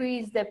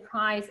decrease the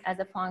price as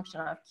a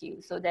function of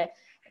Q. So that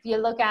if you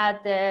look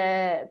at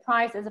the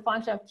price as a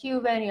function of Q,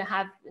 when you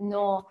have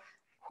no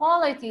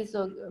quality,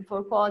 so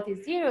for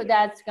quality 0,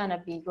 that's going to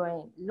be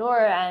going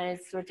lower, and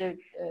it sort of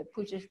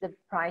pushes the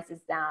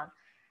prices down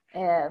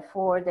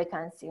for the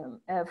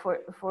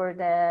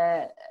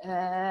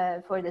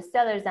for the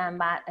sellers,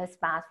 and it's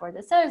bad for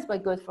the sellers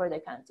but good for the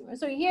consumer.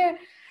 So here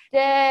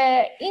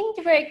the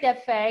indirect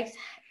effect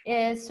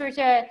is sort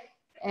of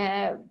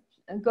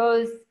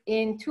goes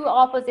in two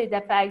opposite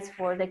effects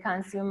for the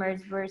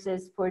consumers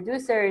versus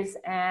producers,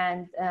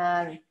 and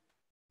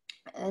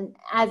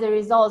as a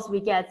result, we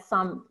get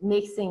some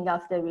mixing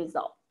of the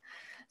result.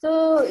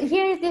 So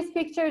here, this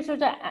picture shows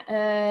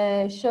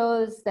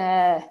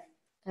the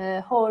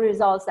whole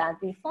results that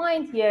we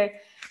find here,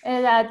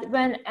 that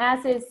when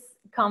S is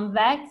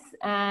convex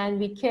and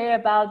we care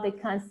about the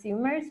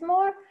consumers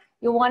more,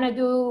 you want to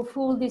do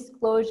full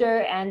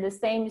disclosure, and the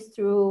same is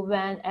true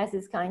when S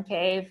is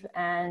concave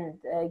and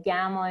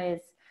gamma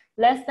is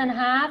less than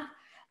half.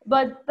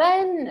 But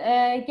when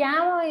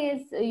gamma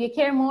is, you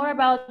care more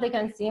about the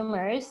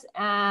consumers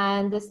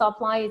and the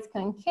supply is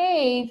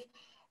concave,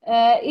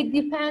 it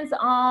depends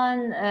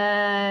on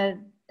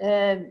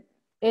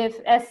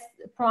if S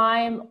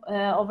prime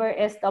over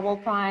S double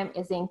prime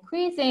is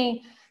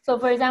increasing. So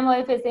for example,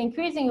 if it's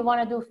increasing, you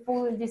want to do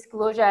full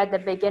disclosure at the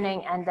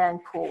beginning and then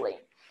pooling.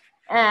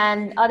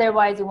 And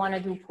otherwise, you want to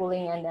do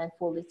pooling and then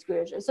full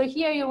disclosure. So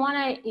here you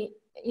want to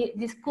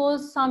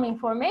disclose some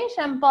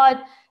information,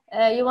 but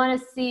you want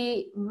to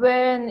see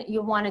when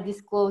you want to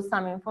disclose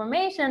some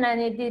information, and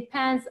it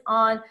depends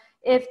on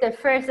if the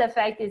first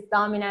effect is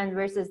dominant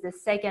versus the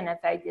second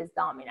effect is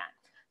dominant.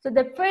 So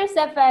the first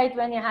effect,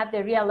 when you have the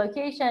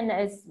reallocation,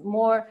 is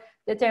more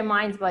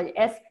determined by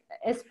S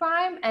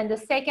prime, and the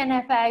second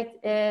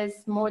effect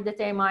is more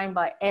determined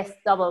by S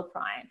double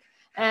prime.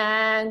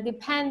 And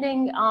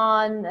depending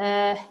on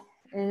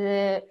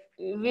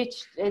which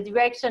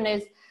direction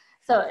is,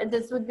 so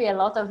this would be a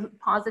lot of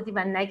positive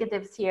and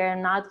negatives here.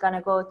 I'm not going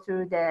to go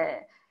through the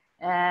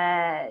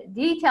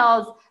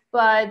details,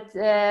 but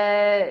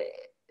the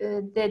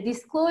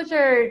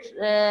disclosure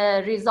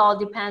result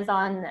depends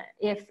on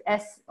if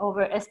S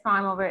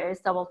prime over S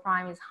double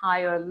prime is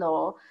high or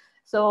low.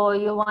 So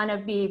you want to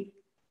be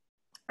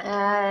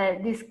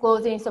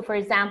disclosing. So for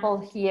example,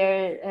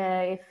 here,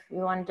 if you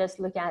want to just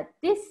look at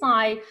this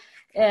side,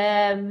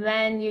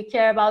 when you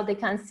care about the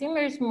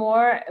consumers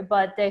more,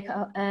 but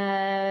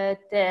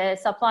the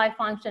supply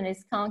function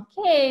is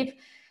concave,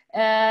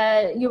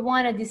 you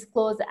want to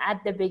disclose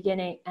at the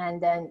beginning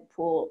and then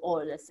pool all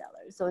the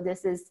sellers. So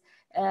this is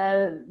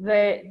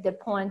where the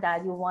point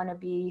that you want to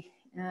be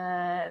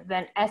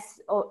when S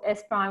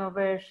prime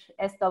over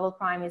S double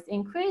prime is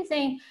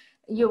increasing,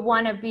 you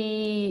want to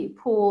be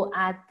pool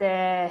at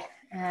the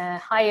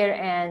higher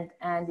end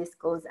and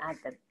disclose at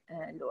the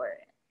lower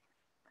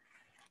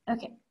end.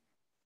 Okay.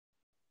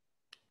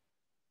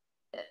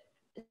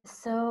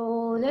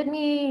 So let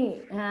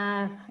me,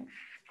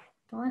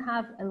 don't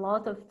have a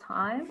lot of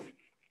time.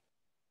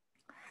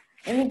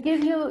 Let me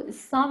give you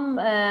some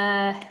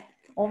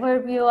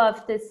overview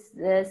of this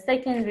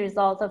second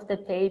result of the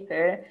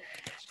paper.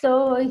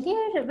 So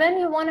here, when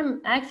you want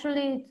to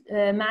actually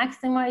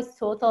maximize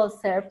total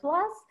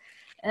surplus,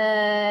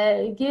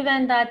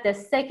 given that the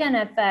second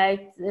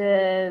effect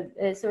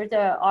sort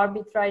of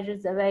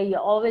arbitrages away, you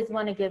always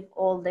want to give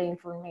all the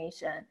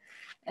information.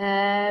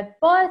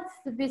 But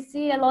we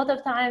see a lot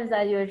of times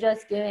that you're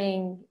just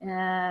giving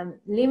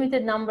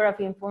limited number of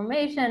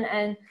information,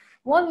 and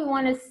what we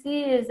want to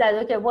see is that,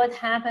 okay, what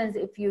happens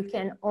if you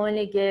can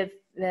only give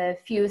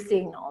few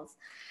signals?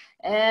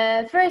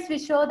 First, we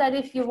show that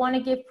if you want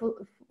to give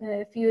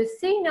few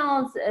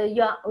signals,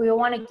 you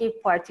want to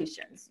give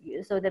partitions.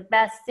 So the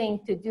best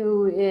thing to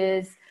do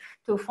is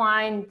to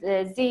find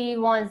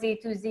Z1,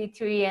 Z2,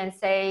 Z3 and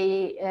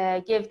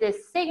say, give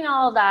this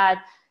signal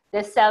that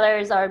the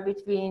sellers are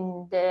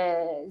between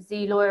the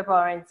Z lower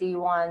power and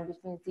Z1,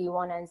 between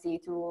Z1 and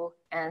Z2,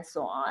 and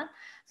so on.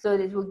 So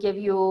this will give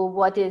you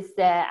what is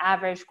the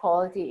average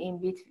quality in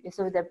between.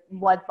 So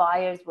what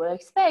buyers will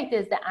expect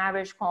is the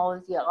average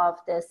quality of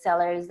the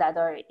sellers that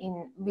are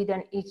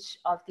within each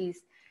of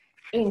these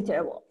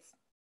intervals.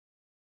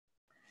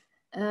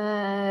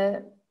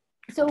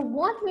 So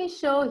what we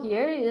show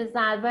here is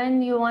that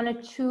when you want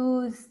to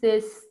choose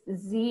this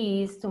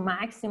Z's to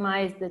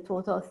maximize the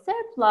total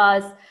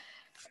surplus,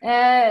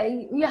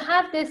 you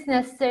have this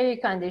necessary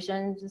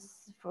condition.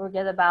 Just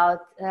forget about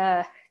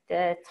the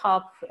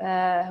top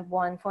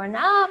one for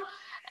now.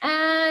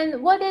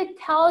 And what it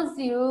tells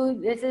you,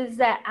 this is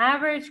the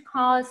average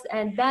cost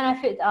and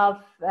benefit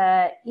of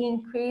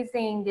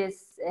increasing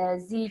this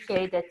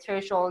ZK, the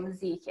threshold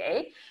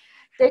ZK.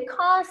 The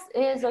cost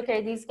is,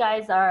 okay, these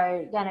guys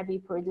are going to be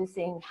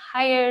producing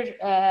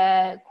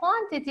higher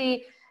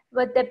quantity,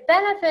 but the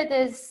benefit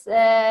is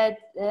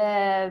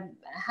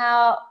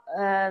how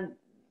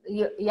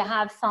you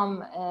have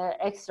some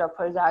extra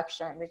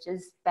production, which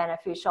is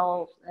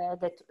beneficial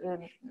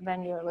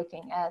when you're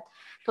looking at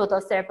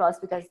total surplus,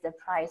 because the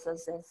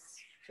prices is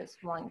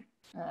just one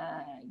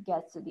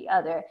gets to the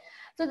other.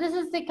 So this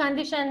is the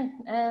condition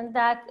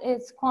that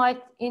is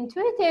quite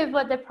intuitive,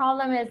 but the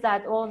problem is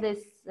that all this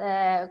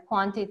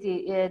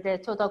quantity, the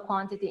total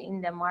quantity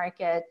in the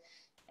market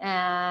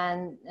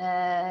and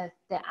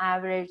the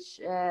average,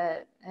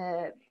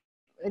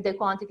 the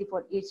quantity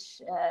for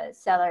each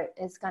seller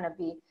is going to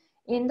be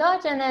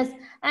endogenous.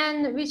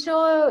 And we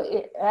show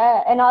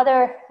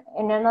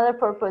in another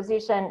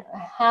proposition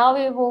how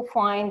we will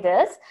find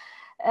this.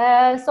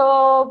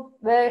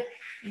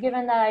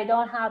 Given that I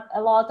don't have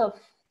a lot of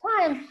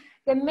time,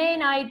 the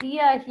main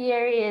idea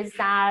here is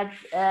that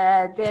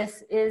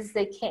this is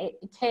the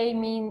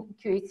K-mean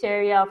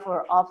criteria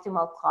for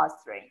optimal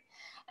clustering.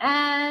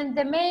 And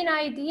the main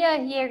idea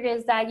here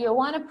is that you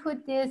want to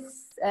put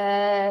these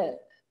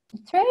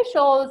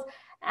thresholds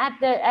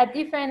at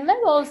different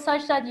levels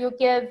such that you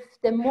give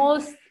the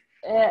most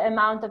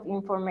amount of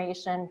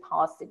information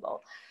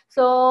possible.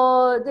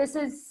 So this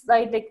is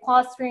like the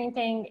clustering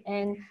thing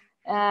and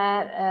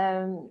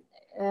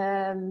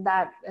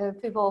that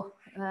people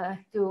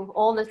do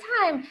all the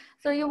time.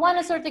 So you want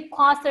to sort of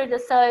cluster the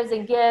cells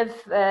and give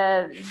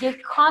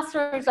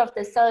clusters of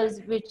the cells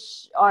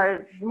which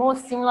are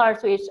most similar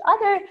to each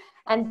other,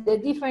 and the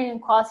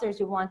different clusters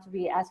you want to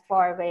be as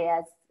far away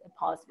as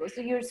possible.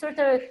 So you're sort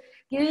of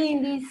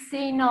giving these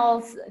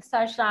signals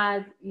such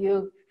that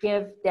you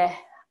give the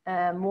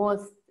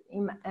most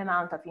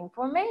amount of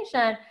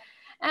information.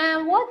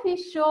 And what we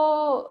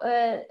show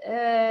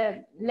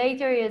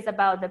later is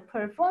about the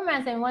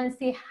performance, and want to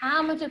see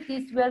how much of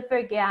this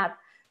welfare gap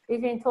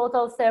between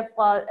total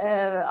surplus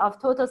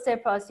total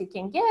surplus you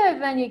can give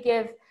when you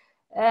give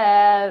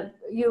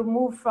you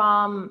move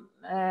from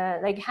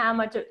like how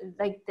much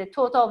like the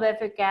total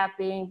welfare gap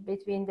being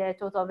between the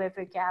total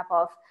welfare gap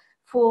of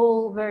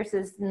full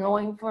versus no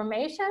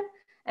information.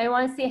 And you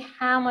want to see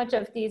how much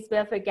of this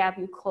welfare gap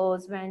you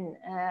close when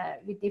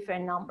with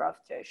different number of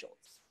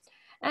thresholds.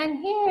 And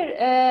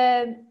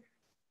here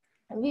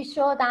we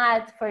show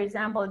that, for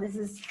example, this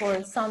is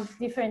for some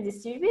different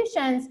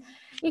distributions.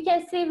 You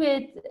can see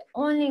with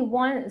only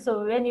one,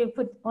 so when you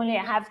only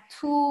have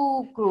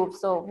two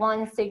groups, so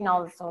one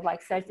signal, so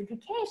like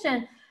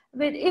certification,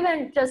 with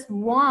even just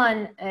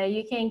one,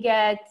 you can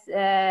get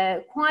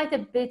quite a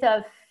bit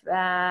of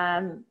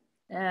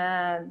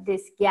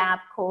this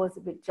gap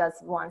caused with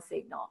just one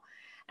signal.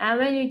 And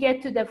when you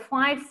get to the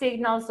 5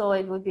 signals, so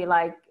it would be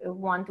like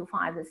 1 to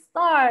 5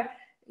 star,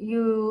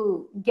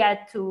 you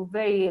get to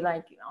very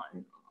like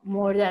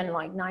more than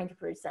like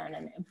 90%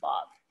 and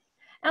above.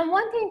 And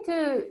one thing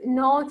to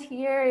note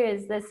here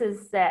is this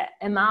is the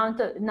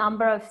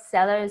number of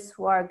sellers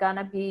who are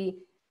gonna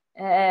be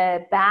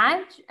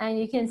badged, and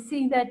you can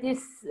see that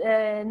this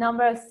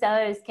number of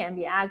sellers can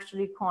be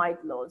actually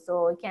quite low.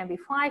 So it can be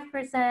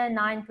 5%,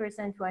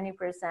 9%,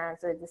 20%.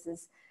 So this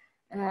is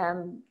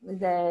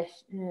the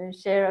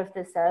share of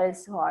the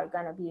sellers who are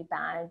gonna be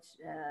badged,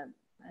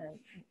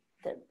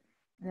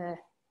 the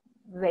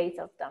rate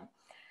of them.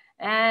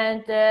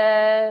 And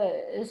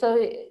so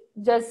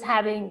just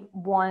having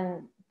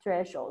one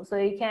threshold, so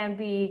it can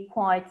be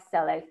quite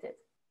selected.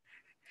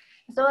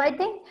 So I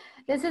think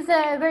this is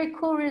a very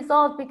cool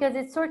result because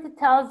it sort of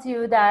tells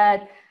you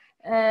that,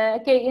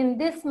 okay, in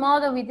this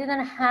model, we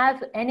didn't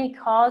have any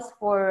cost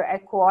for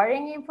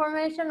acquiring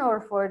information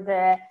or for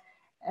the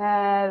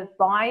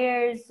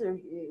buyers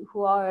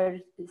who are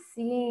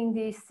seeing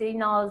these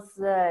signals,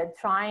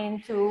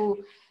 trying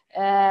to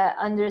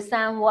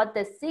understand what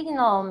the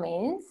signal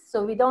means.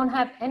 So we don't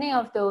have any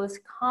of those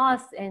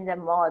costs in the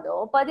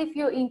model. But if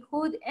you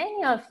include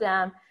any of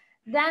them,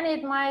 then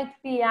it might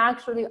be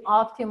actually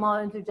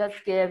optimal to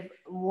just give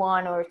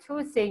 1 or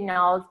 2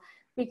 signals,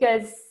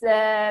 because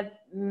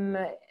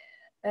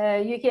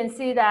you can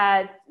see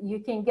that you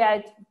can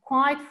get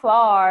quite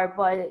far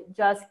by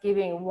just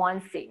giving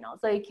 1 signal.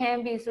 So it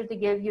can be sort of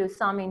give you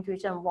some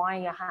intuition why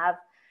you have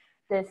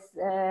this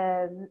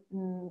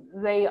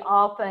very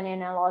often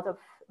in a lot of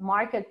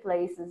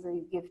marketplaces,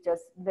 you give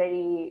just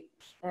very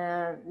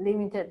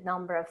limited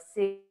number of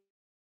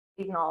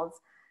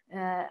signals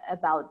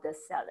about the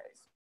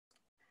sellers.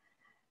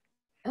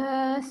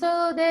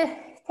 So the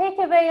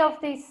takeaway of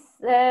this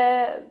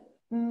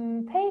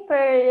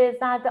paper is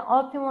that the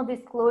optimal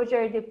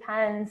disclosure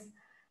depends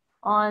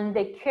on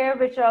the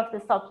curvature of the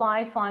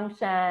supply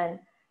function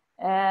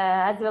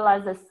as well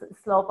as the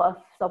slope of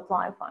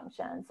supply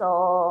function.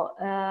 So,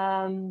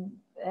 and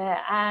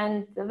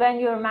when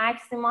you're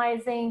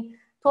maximizing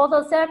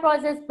total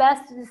surplus, it's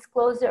best to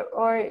disclose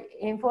or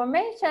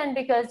information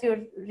because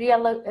you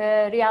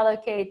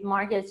reallocate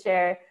market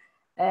share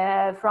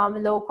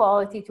from low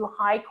quality to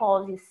high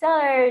quality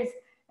sellers,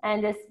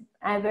 and this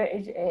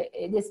average,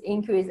 this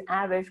increase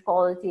average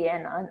quality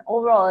and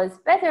overall is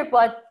better.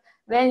 But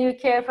when you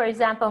care, for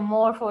example,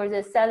 more for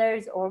the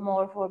sellers or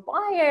more for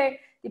buyer,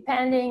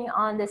 depending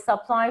on the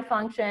supply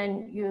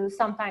function, you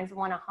sometimes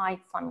want to hide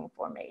some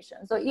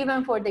information. So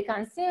even for the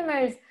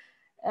consumers,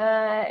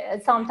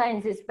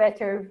 sometimes it's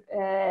better,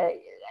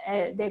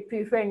 they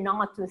prefer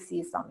not to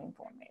see some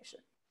information.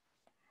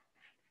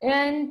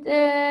 And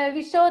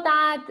we show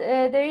that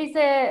there is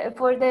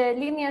for the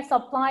linear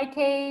supply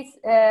case,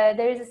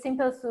 there is a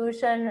simple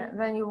solution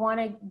when you want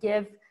to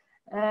give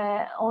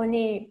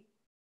only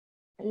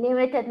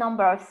limited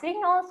number of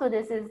signals. So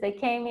this is the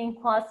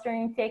K-mean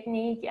clustering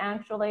technique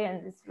actually,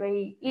 and it's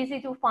very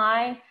easy to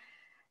find.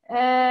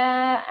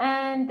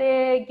 And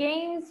the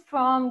gains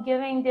from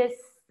giving this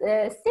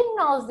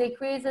signals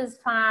decreases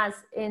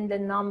fast in the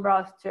number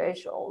of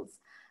thresholds.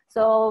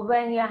 So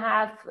when you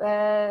have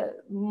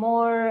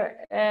more,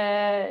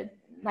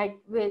 like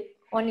with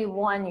only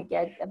 1, you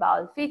get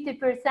about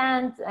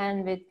 50%,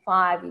 and with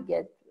 5, you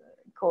get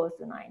close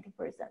to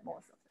 90%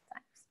 most of the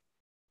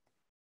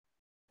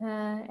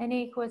times.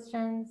 Any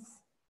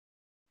questions?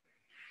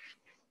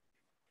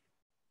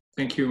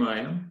 Thank you,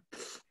 Maryam.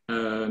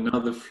 Now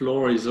the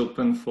floor is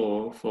open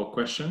for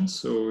questions.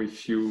 So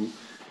if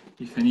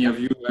any of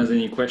you has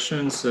any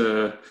questions,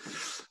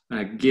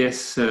 I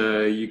guess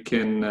you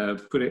can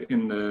put it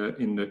in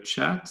the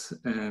chat,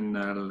 and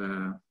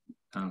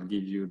I'll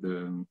give you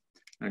the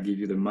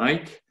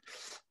mic.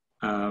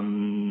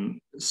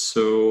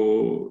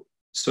 So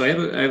I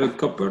have a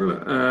couple.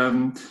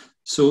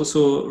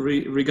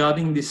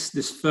 Regarding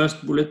this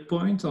first bullet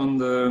point on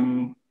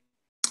the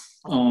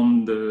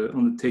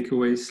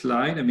takeaway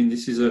slide, I mean,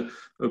 this is a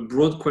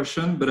broad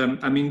question, but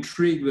I'm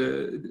intrigued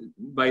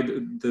by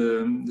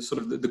the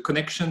sort of the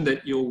connection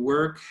that your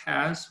work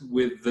has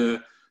with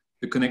the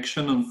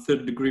connection on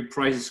third-degree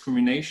price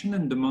discrimination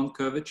and demand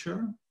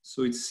curvature.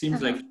 So it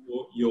seems like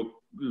you're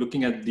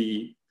looking at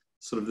the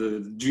sort of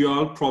the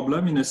dual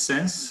problem in a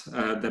sense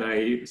that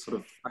I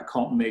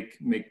can't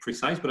make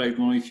precise, but I don't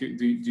know if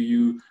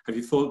you have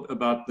you thought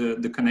about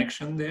the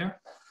connection there?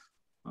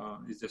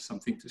 Is there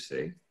something to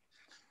say?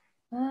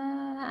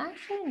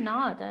 Actually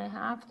not. I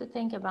have to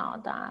think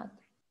about that.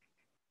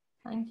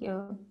 Thank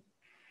you.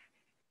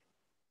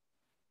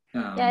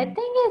 Yeah, I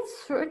think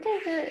it's sort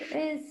of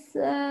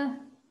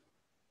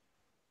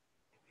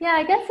yeah,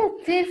 I guess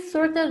it is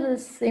sort of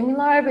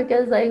similar,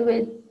 because like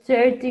with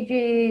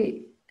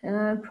third-degree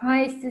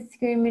price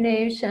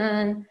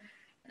discrimination,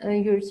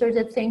 you're sort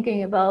of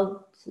thinking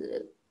about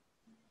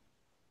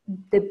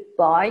the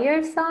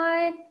buyer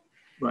side,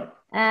 right?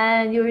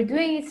 And you're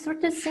doing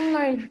sort of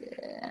similar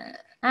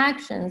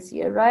actions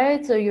here,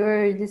 right? So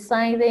you're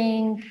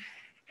deciding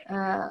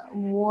how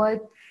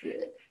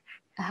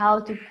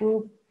to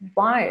group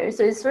buyers.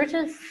 So it's sort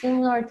of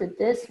similar to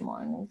this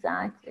one,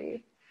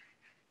 exactly.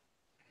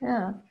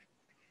 Yeah.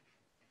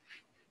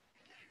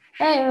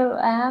 Hey,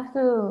 I have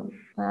to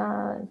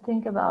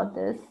think about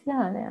this.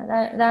 Yeah,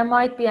 that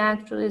might be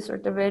actually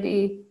sort of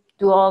very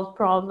dual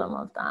problem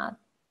of that.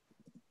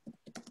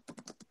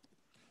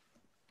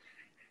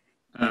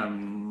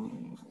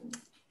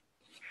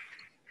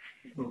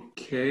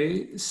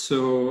 Okay,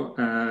 so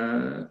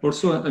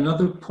also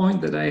another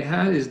point that I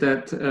had is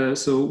that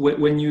so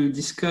when you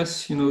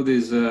discuss, you know,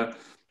 this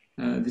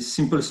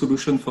simple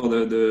solution for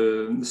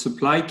the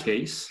supply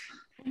case,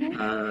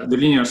 the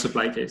linear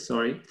supply case,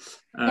 sorry,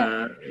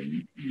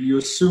 you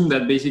assume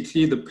that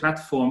basically the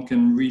platform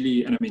can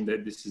really, and I mean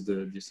that this is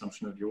the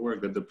assumption of your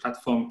work, that the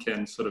platform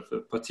can sort of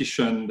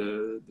partition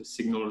the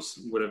signals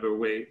whatever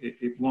way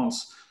it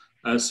wants.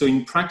 So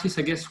in practice,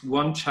 I guess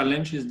one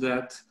challenge is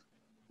that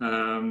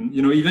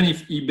you know, even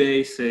if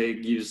eBay, say,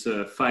 gives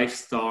a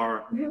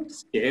 5-star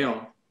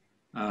scale,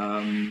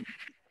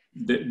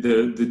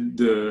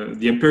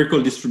 the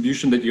empirical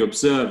distribution that you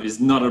observe is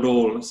not at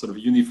all sort of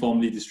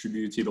uniformly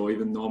distributed, or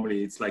even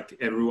normally it's like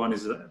everyone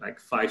is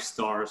like 5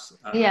 stars.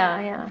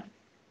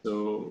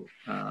 So,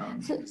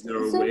 is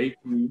there a way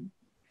to?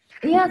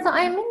 Yeah, so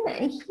I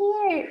mean,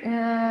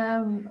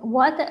 here,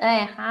 what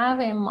I have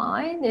in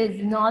mind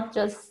is not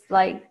just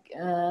like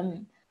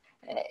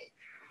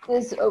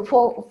is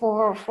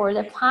for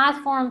the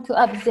platform to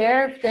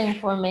observe the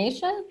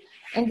information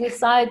and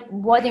decide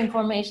what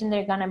information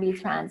they're going to be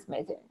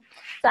transmitting.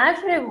 So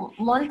actually,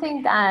 one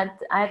thing that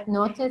I've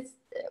noticed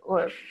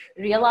or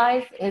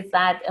realized is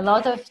that a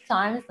lot of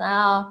times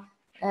now,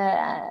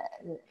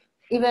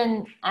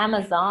 even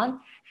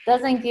Amazon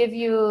doesn't give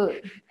you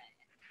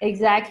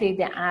exactly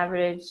the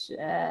average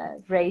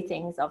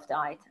ratings of the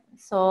item.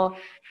 So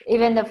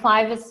even the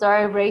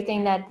 5-star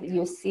rating that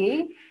you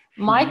see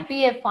might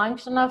be a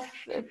function of,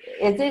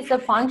 it is a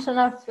function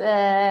of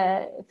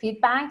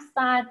feedbacks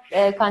that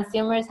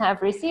consumers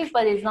have received,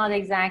 but it's not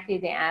exactly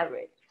the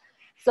average.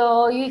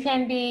 So you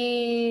can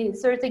be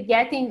sort of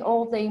getting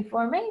all the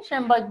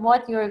information, but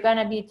what you're going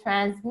to be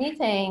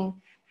transmitting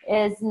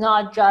is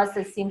not just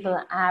a simple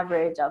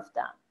average of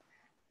them.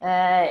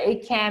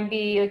 It can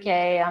be,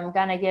 okay, I'm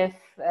going to give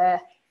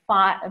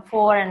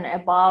 4 and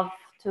above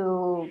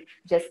to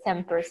just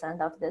 10%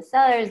 of the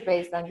sellers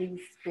based on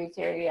these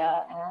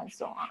criteria and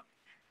so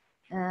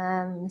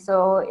on.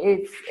 So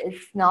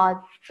it's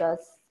not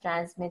just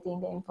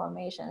transmitting the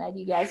information that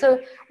you get. So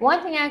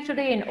one thing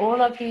actually in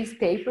all of these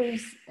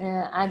papers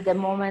at the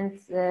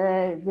moment,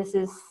 this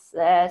is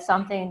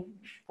something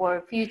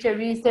for future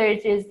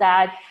research, is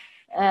that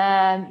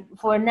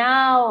for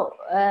now,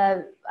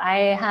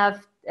 I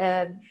have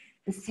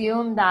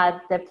assumed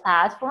that the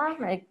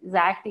platform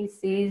exactly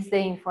sees the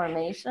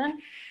information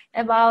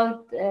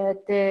about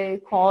the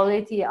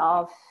quality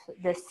of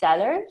the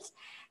sellers,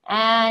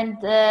 and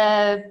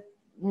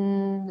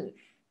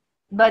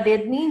but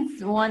it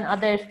needs one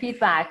other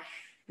feedback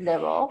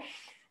level,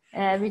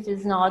 which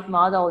is not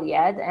modeled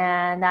yet,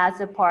 and that's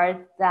the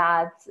part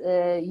that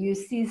you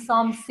see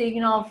some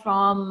signal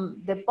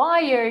from the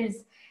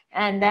buyers,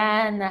 and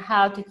then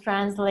how to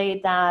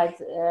translate that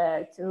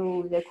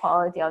to the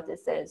quality of the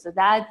sellers. So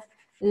that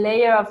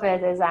layer of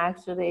it is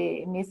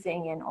actually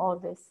missing in all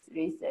this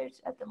research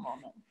at the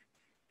moment.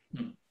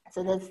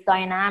 So this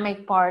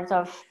dynamic part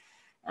of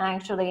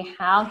actually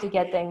how to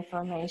get the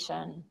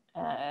information,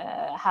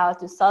 how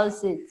to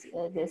solicit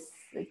this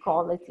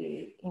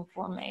quality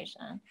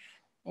information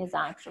is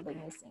actually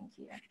missing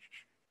here.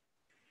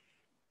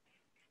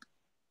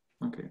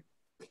 Okay.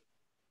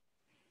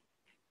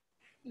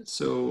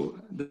 So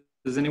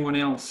does anyone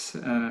else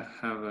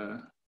have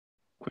a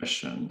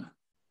question?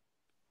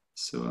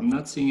 So I'm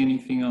not seeing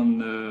anything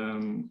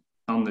on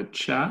the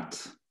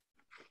chat.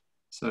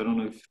 So I don't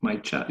know if my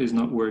chat is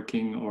not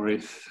working or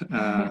if...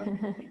 I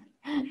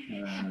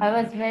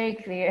was very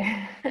clear.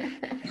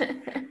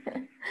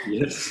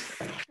 Yes.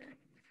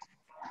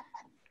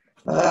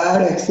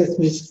 Alex, let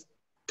me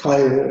try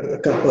a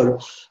couple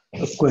of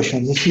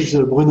questions. This is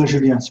Bruno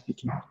Julien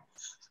speaking.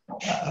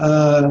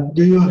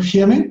 Do you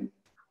hear me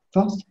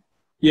first?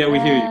 Yeah, we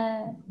hear you.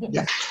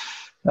 Yeah.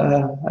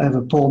 I have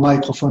a poor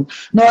microphone.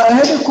 No, I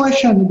had a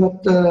question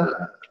about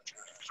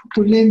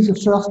to link the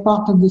first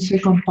part and the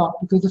second part,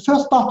 because the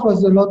first part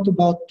was a lot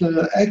about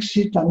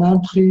exit and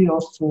entry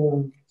of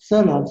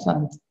sellers,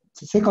 and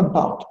the second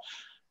part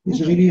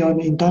is really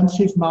on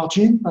intensive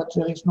margin, but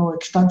there is no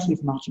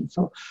extensive margin.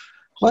 So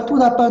what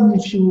would happen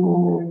if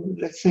you,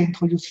 let's say,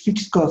 introduce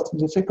fixed cost in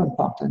the second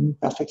part, an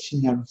imperfect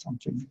signal or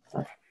something like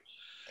that?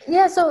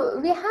 Yeah, so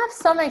we have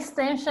some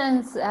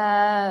extensions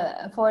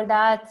for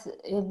that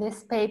in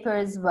this paper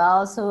as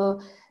well. So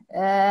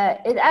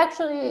it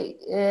actually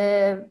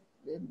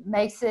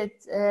makes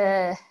it,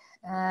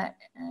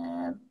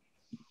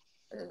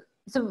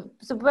 so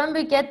when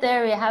we get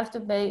there, we have to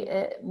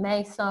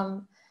make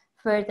some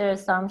further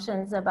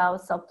assumptions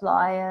about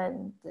supply,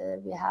 and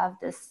we have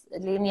this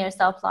linear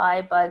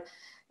supply, but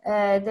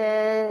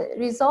the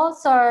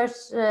results are,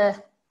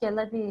 okay,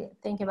 let me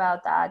think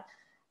about that.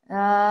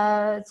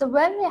 So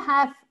when we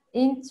have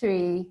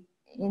entry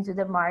into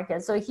the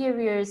market, so here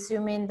we are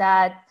assuming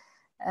that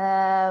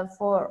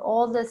for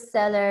all the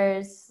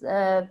sellers,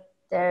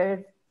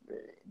 they're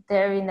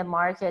in the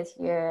market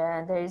here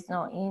and there is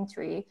no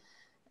entry.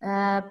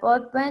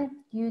 But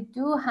when you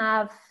do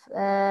have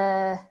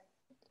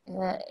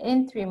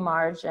entry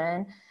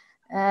margin,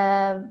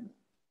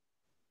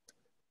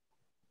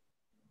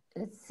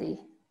 let's see,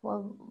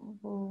 well,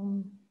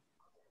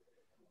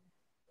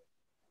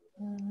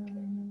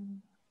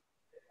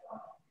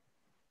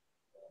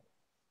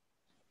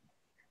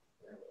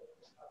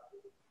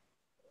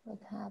 what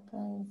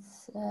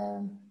happens?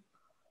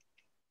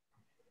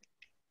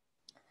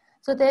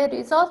 So the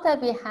result that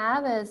we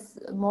have is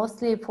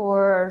mostly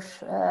for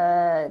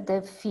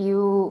the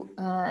few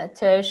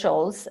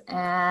thresholds,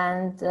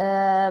 and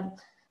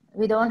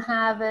we don't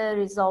have a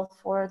result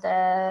for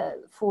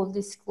the full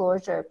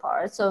disclosure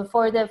part. So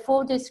for the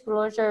full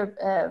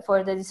disclosure,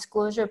 for the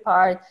disclosure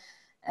part,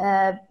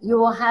 you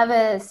will have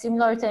a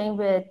similar thing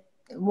with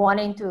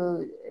wanting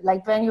to,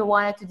 like when you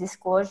wanted to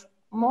disclose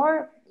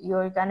more,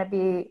 you're gonna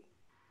be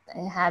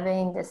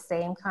having the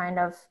same kind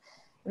of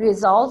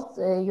result.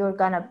 You're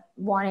gonna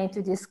wanting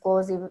to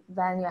disclose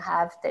when you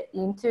have the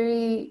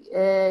entry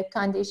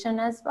condition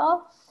as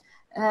well.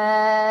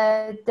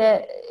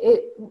 The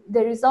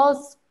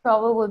results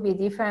probably will be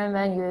different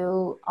when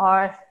you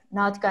are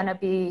not gonna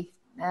be,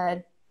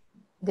 the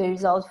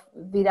result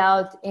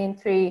without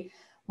entry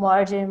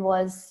margin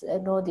was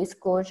no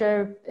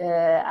disclosure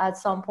at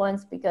some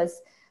points,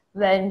 because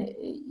when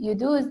you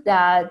do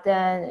that,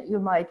 then you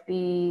might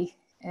be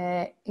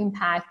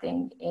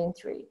impacting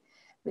entry.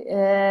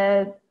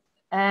 That's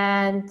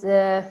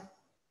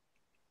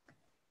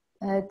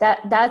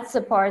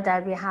the part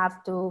that we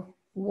have to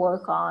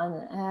work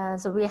on.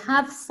 So we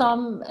have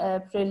some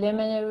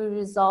preliminary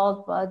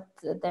results, but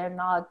they're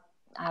not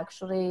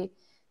actually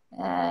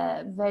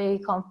very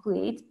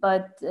complete,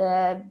 but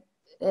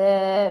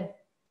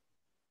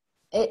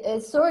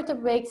it sort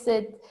of makes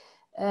it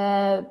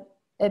a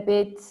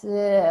bit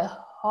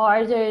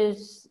harder.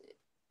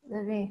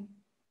 Let me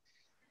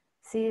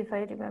see if I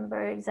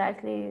remember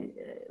exactly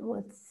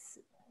what's.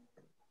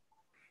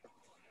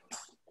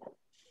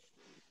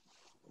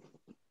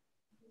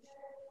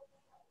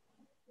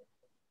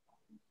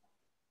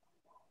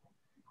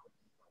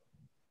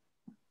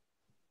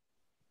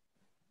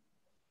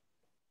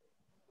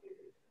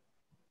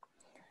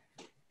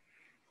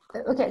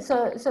 Okay,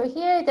 so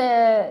here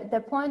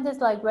the point is,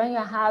 like, when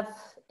you have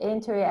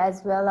entry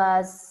as well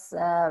as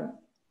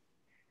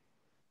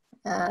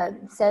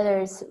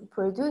sellers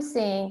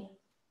producing,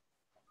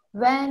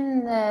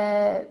 when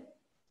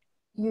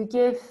you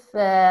give,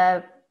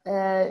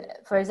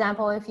 for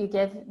example, if you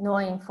give no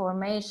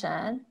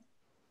information,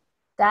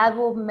 that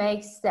will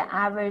make the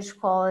average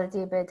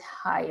quality a bit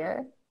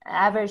higher,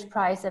 average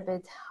price a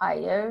bit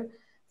higher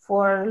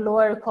for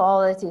lower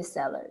quality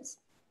sellers.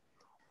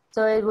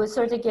 So it will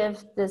sort of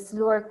give this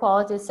lower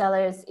quality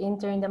sellers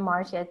entering the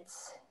market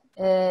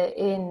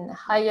in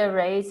higher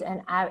rates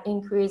and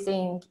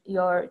increasing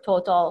your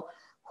total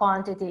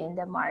quantity in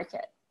the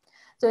market.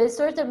 So it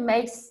sort of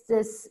makes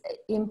this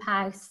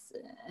impacts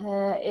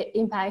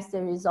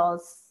the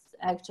results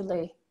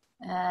actually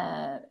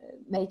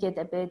make it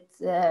a bit,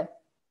 let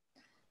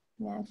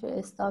me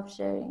actually stop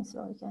sharing so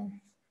I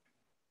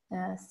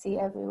can see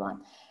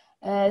everyone.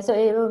 So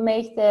it will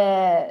make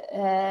the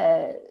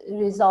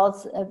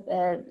results,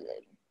 the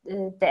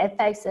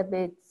effects a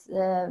bit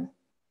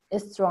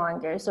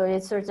stronger. So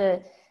it sort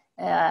of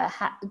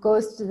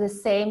goes to the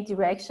same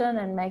direction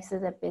and makes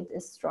it a bit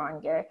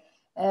stronger.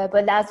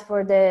 But that's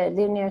for the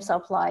linear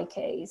supply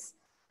case.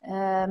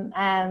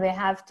 And we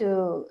have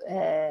to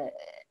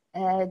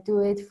do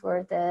it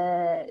for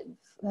the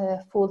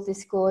full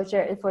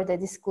disclosure, for the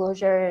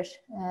disclosure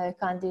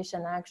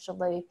condition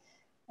actually,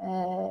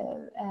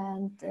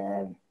 and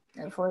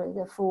for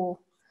the full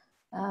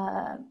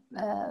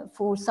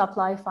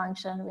supply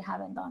function, we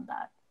haven't done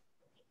that.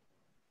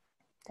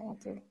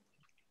 Thank you.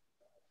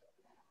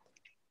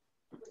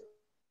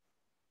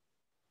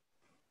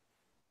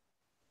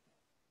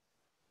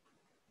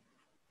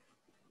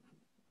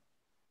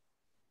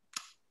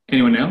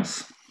 Anyone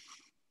else?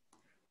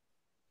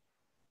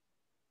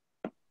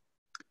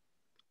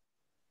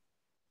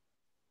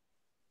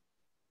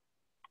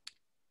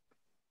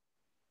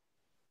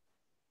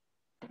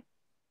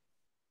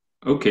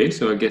 Okay,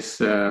 so I guess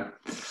that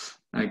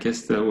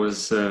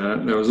was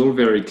all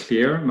very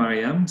clear,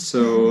 Maryam.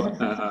 So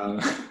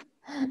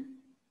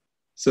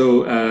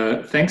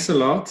thanks a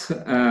lot.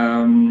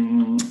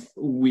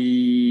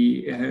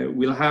 We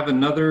will have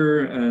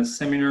another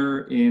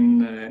seminar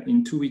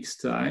in 2 weeks'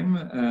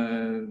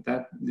 time.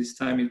 This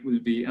time it will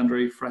be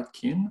Andre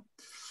Fratkin.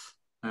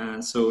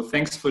 So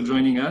thanks for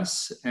joining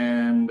us,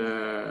 and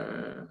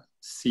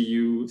see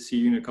you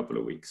in a couple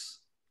of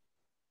weeks.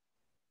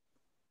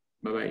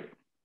 Bye bye.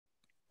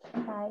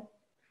 Bye.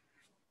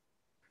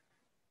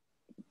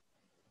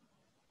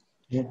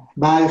 Yeah.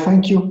 Bye.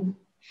 Thank you.